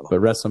 So,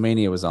 but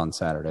WrestleMania was on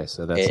Saturday,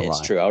 so that's a lie.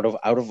 It's true. I would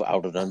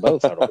have done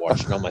both. I would have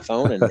watched it on my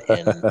phone and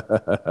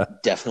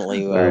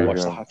definitely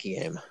watched the hockey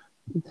game.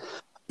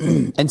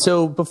 And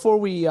so before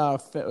we,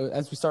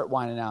 as we start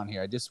winding down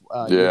here, I just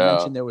you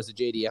mentioned there was a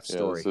JDF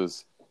story.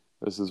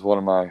 This is one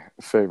of my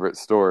favorite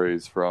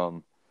stories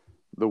from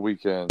the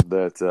weekend.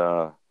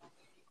 That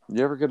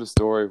you ever get a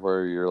story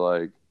where you're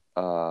like,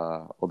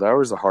 well, that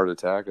was a heart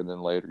attack, and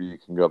then later you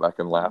can go back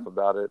and laugh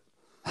about it.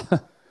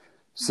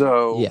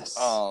 So, yes.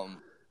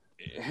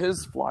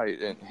 His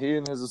flight, and he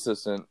and his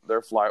assistant,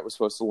 their flight was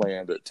supposed to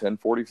land at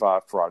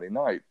 10:45 Friday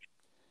night,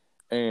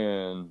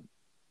 and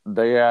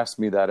they asked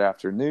me that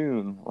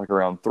afternoon, like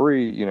around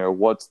 3, you know,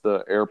 what's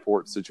the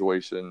airport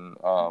situation?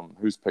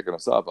 Who's picking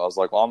us up? I was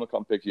like, well, I'm going to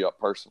come pick you up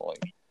personally.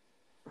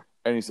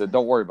 And he said,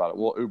 don't worry about it.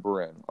 We'll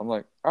Uber in. I'm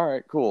like, all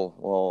right, cool.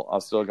 Well, I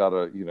still got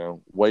to, you know,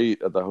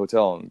 wait at the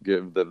hotel and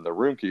give them the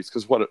room keys.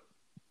 Because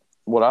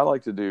what I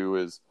like to do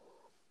is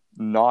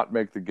not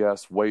make the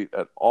guests wait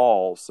at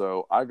all.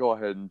 So I go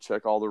ahead and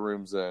check all the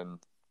rooms in.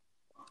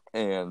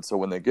 And so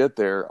when they get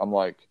there, I'm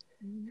like,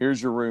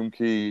 here's your room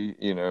key.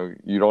 You know,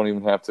 you don't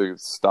even have to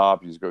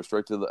stop. You just go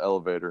straight to the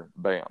elevator.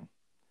 Bam.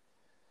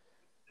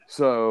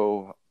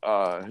 So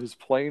his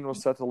plane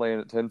was set to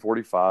land at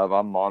 10:45.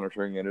 I'm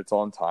monitoring it. It's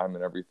on time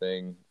and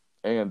everything.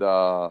 And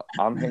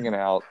I'm hanging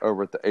out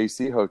over at the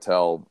AC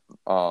Hotel,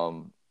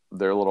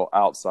 their little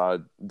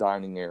outside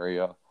dining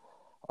area,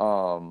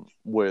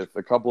 with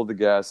a couple of the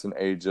guests and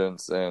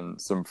agents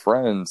and some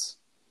friends.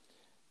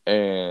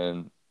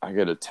 And I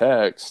get a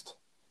text,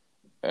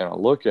 and I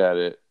look at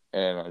it,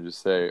 and I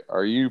just say,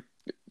 are you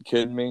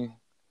kidding me?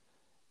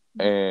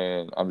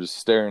 And I'm just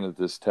staring at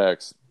this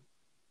text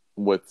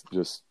with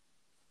just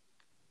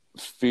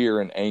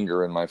fear and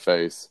anger in my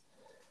face.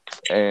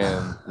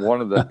 And one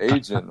of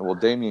the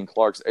Damian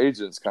Clark's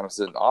agents kind of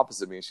sitting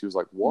opposite me. And she was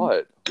like,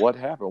 what? What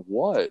happened?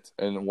 What?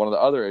 And one of the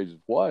other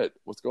agents,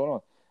 what's going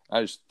on?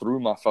 I just threw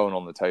my phone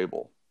on the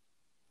table.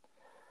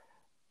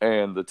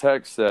 And the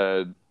text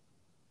said,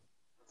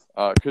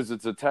 because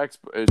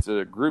it's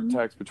a group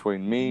text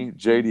between me,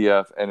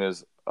 JDF, and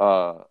his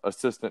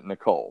assistant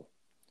Nicole,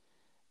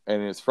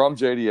 and it's from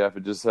JDF.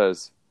 It just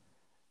says,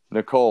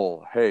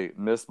 Nicole, hey,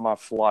 missed my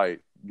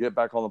flight. Get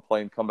back on the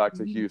plane, come back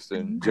to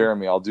Houston.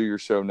 Jeremy, I'll do your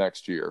show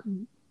next year.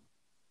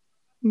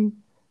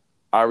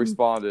 I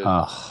responded,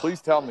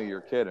 please tell me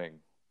you're kidding.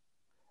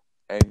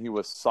 And he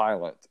was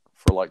silent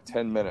for like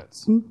 10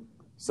 minutes.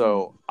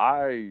 So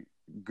I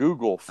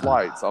Google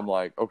flights. I'm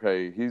like,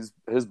 okay,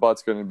 his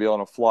butt's going to be on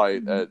a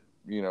flight at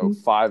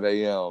 5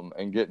 a.m.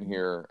 and getting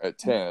here at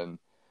 10.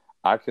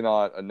 I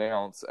cannot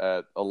announce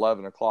at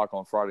 11 o'clock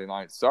on Friday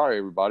night, sorry,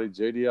 everybody,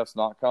 JDF's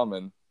not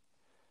coming.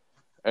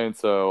 And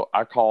so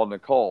I called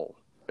Nicole.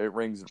 It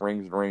rings and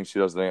rings and rings. She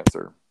doesn't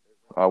answer.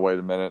 I wait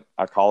a minute.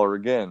 I call her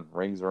again.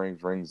 Rings and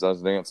rings and rings.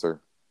 Doesn't answer.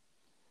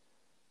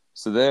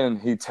 So then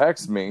he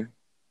texts me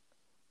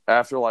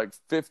after like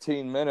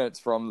 15 minutes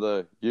from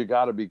the you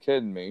got to be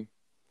kidding me.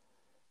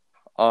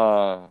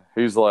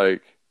 He's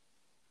like,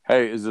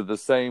 hey, is it the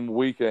same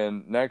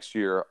weekend next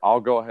year? I'll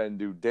go ahead and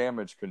do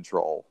damage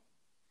control.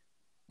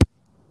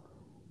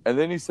 And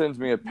then he sends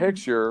me a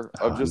picture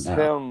of just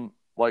him,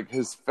 like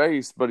his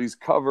face, but he's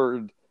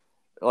covered,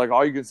 like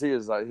all you can see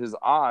is like his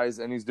eyes,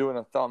 and he's doing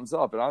a thumbs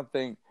up. And I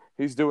think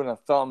he's doing a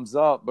thumbs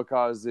up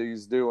because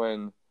he's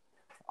doing,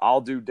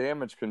 I'll do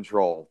damage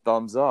control,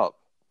 thumbs up.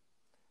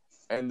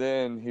 And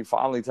then he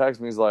finally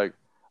texts me, he's like,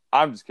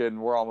 I'm just kidding,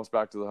 we're almost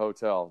back to the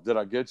hotel. Did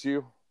I get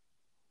you?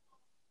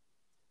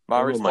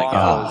 My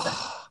response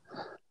was,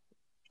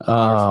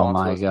 oh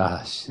my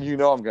gosh. You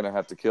know I'm going to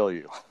have to kill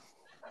you.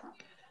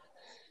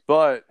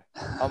 But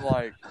I'm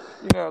like,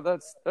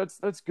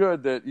 that's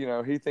good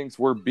that, he thinks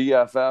we're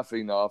BFF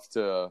enough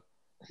to,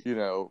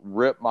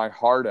 rip my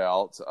heart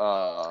out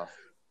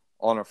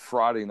on a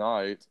Friday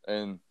night.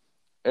 And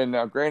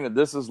now, granted,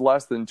 this is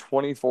less than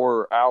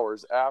 24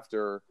 hours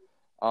after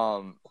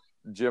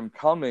Jim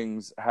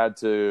Cummings had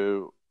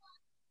to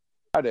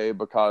Friday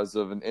because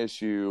of an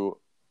issue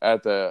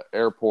at the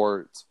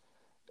airport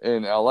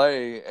in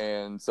LA.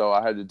 And so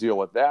I had to deal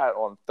with that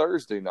on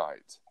Thursday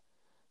night.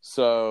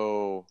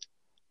 So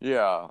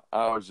yeah,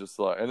 I was just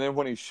like, and then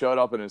when he showed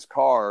up in his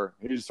car,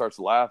 he just starts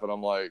laughing.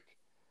 I'm like,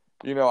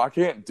 I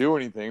can't do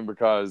anything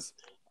because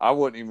I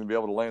wouldn't even be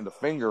able to land a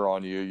finger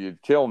on you.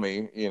 You'd kill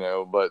me,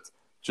 but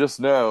just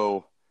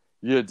know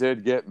you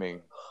did get me.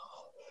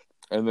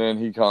 And then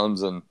he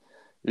comes and,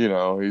 he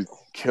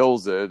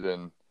kills it.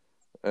 And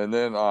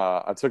then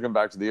I took him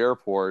back to the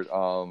airport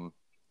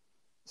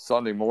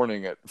Sunday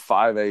morning at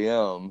 5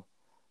 a.m.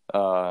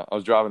 I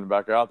was driving him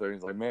back out there. And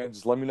he's like, man,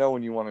 just let me know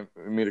when you want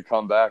me to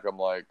come back. I'm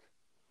like,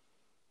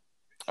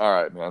 all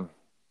right, man.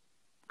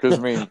 Because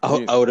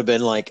I would have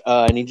been like,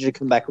 I need you to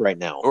come back right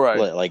now. Right.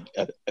 Like,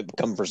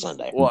 come for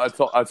Sunday. Well, I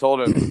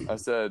told him, I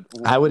said,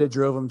 I would have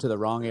drove him to the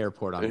wrong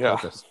airport on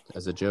purpose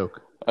as a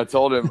joke. I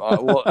told him,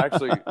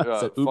 actually,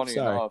 funny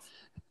enough,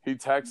 he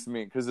texted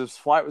me because his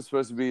flight was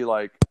supposed to be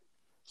like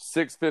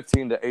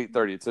 6:15 to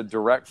 8:30. It's a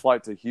direct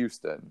flight to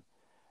Houston.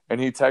 And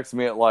he texted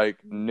me at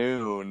like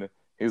noon.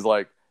 He's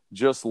like,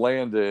 just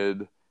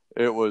landed.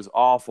 It was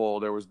awful.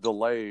 There was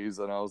delays.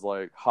 And I was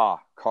like,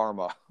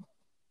 karma.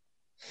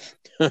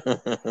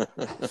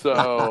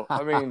 So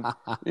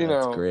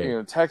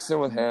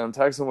texting with him,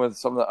 texting with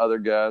some of the other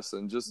guests,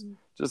 and just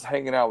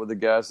hanging out with the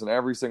guests, and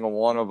every single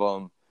one of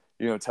them,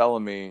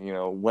 telling me,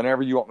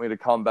 whenever you want me to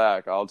come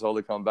back, I'll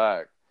totally come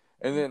back.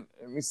 And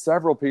then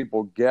several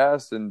people,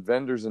 guests and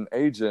vendors and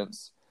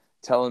agents,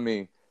 telling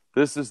me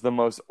this is the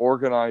most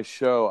organized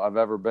show I've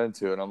ever been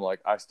to, and I'm like,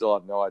 I still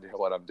have no idea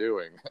what I'm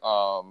doing.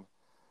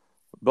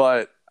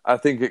 But I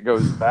think it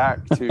goes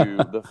back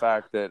to the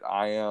fact that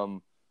I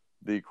am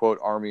the quote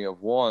army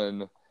of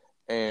one,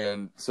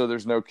 and so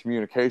there's no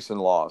communication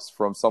loss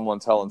from someone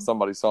telling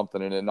somebody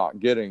something and it not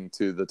getting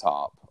to the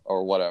top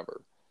or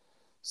whatever.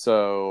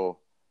 So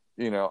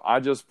I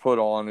just put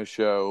on a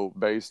show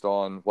based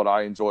on what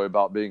I enjoy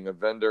about being a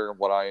vendor,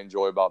 what I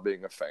enjoy about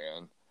being a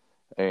fan,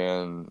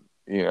 and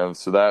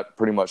so that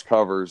pretty much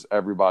covers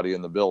everybody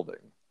in the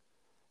building.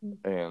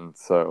 And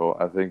so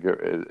I think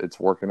it's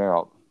working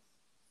out.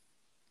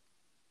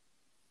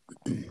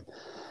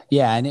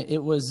 Yeah, and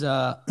it was.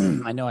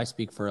 I know I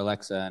speak for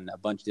Alexa and a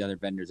bunch of the other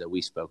vendors that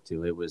we spoke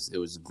to. It was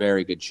a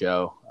very good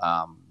show.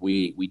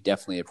 We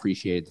definitely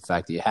appreciated the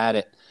fact that you had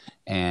it,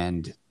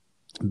 and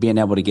being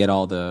able to get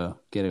all the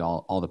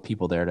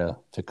people there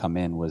to come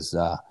in was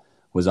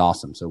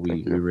awesome. So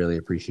we really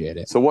appreciate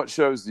it. So what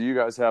shows do you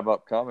guys have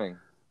upcoming?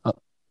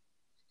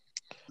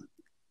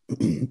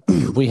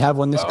 We have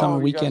one this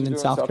coming weekend in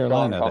South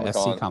Carolina, the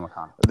SC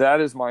Comic-Con.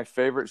 That is my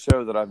favorite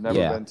show that I've never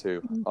been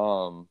to.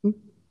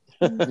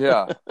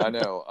 Yeah, I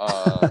know.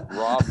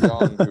 Rob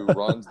Young, who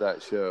runs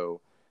that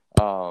show,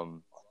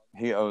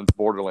 he owns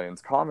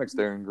Borderlands Comics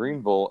there in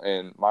Greenville,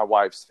 and my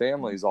wife's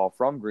family is all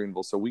from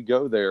Greenville, so we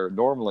go there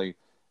normally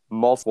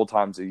multiple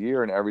times a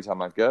year, and every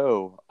time I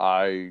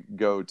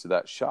go to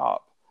that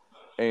shop.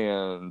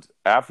 And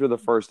after the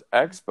first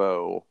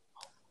Expo,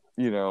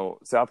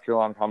 South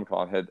Carolina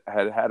Comic-Con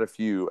had a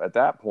few at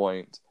that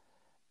point,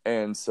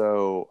 And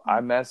so I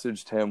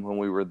messaged him when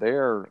we were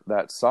there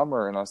that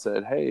summer, and I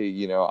said, hey,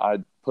 you know, I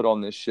put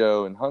on this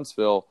show in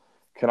Huntsville.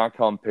 Can I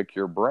come pick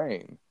your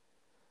brain?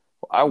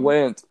 I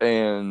went,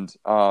 and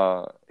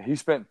he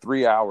spent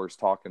 3 hours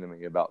talking to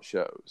me about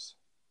shows.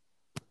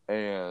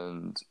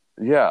 And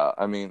yeah,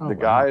 I mean, the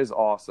guy is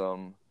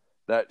awesome.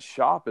 That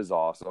shop is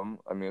awesome.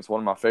 I mean, it's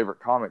one of my favorite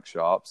comic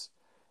shops.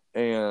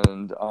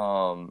 And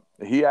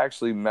he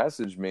actually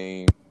messaged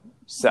me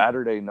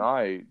Saturday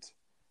night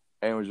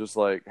and was just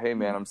like, hey,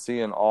 man, I'm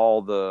seeing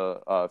all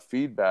the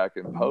feedback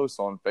and posts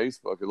on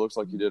Facebook. It looks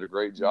like you did a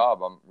great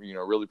job. I'm, you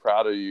know, really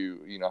proud of you,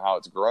 you know, how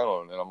it's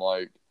grown. And I'm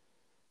like,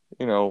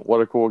 you know, what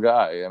a cool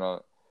guy.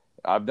 And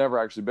I've never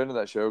actually been to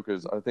that show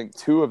because I think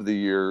 2 of the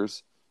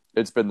years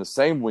it's been the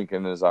same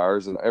weekend as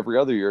ours. And every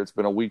other year it's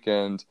been a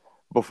weekend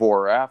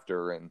before or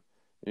after. And,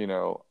 you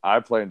know,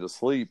 I plan to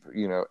sleep,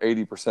 you know,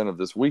 80% of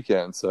this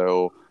weekend.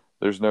 So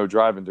there's no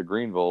driving to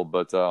Greenville.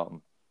 But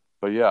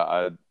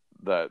yeah,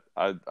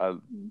 I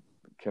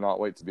cannot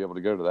wait to be able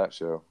to go to that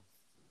show.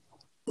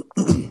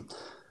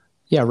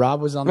 Yeah,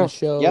 Rob was on the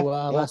show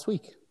last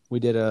week. We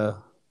did it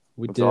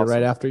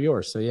right after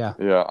yours. So yeah.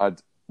 Yeah,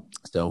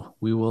 so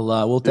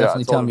we'll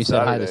definitely tell him you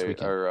said hi this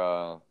weekend.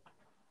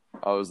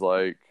 I was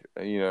like,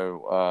 you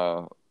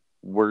know,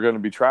 we're going to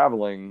be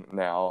traveling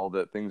now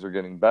that things are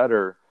getting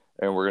better,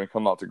 and we're going to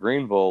come out to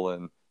Greenville,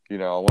 and you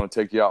know, I want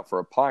to take you out for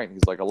a pint.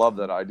 He's like, I love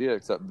that idea,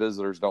 except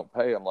visitors don't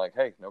pay. I'm like,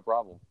 hey, no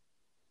problem.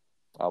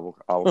 I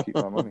will keep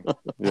my money.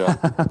 Yeah.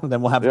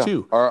 Then we'll have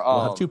 2.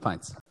 We'll have 2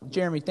 pints.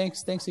 Jeremy,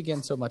 thanks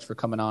again so much for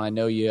coming on. I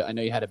know you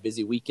had a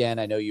busy weekend.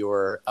 I know you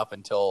were up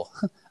until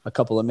a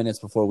couple of minutes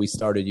before we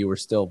started. You were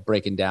still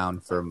breaking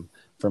down from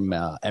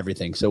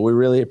everything. So we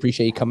really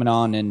appreciate you coming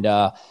on and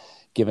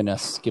giving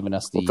us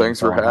the.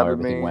 Thanks for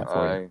having me.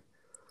 I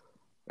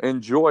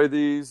enjoy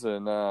these,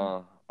 and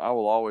I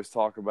will always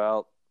talk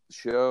about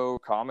show,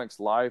 comics,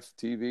 life,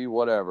 TV,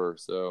 whatever.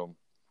 So.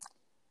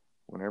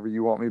 Whenever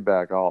you want me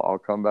back, I'll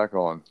come back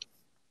on.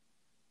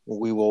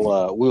 We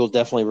will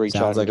definitely reach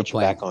out and get you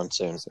back on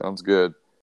soon. Sounds good.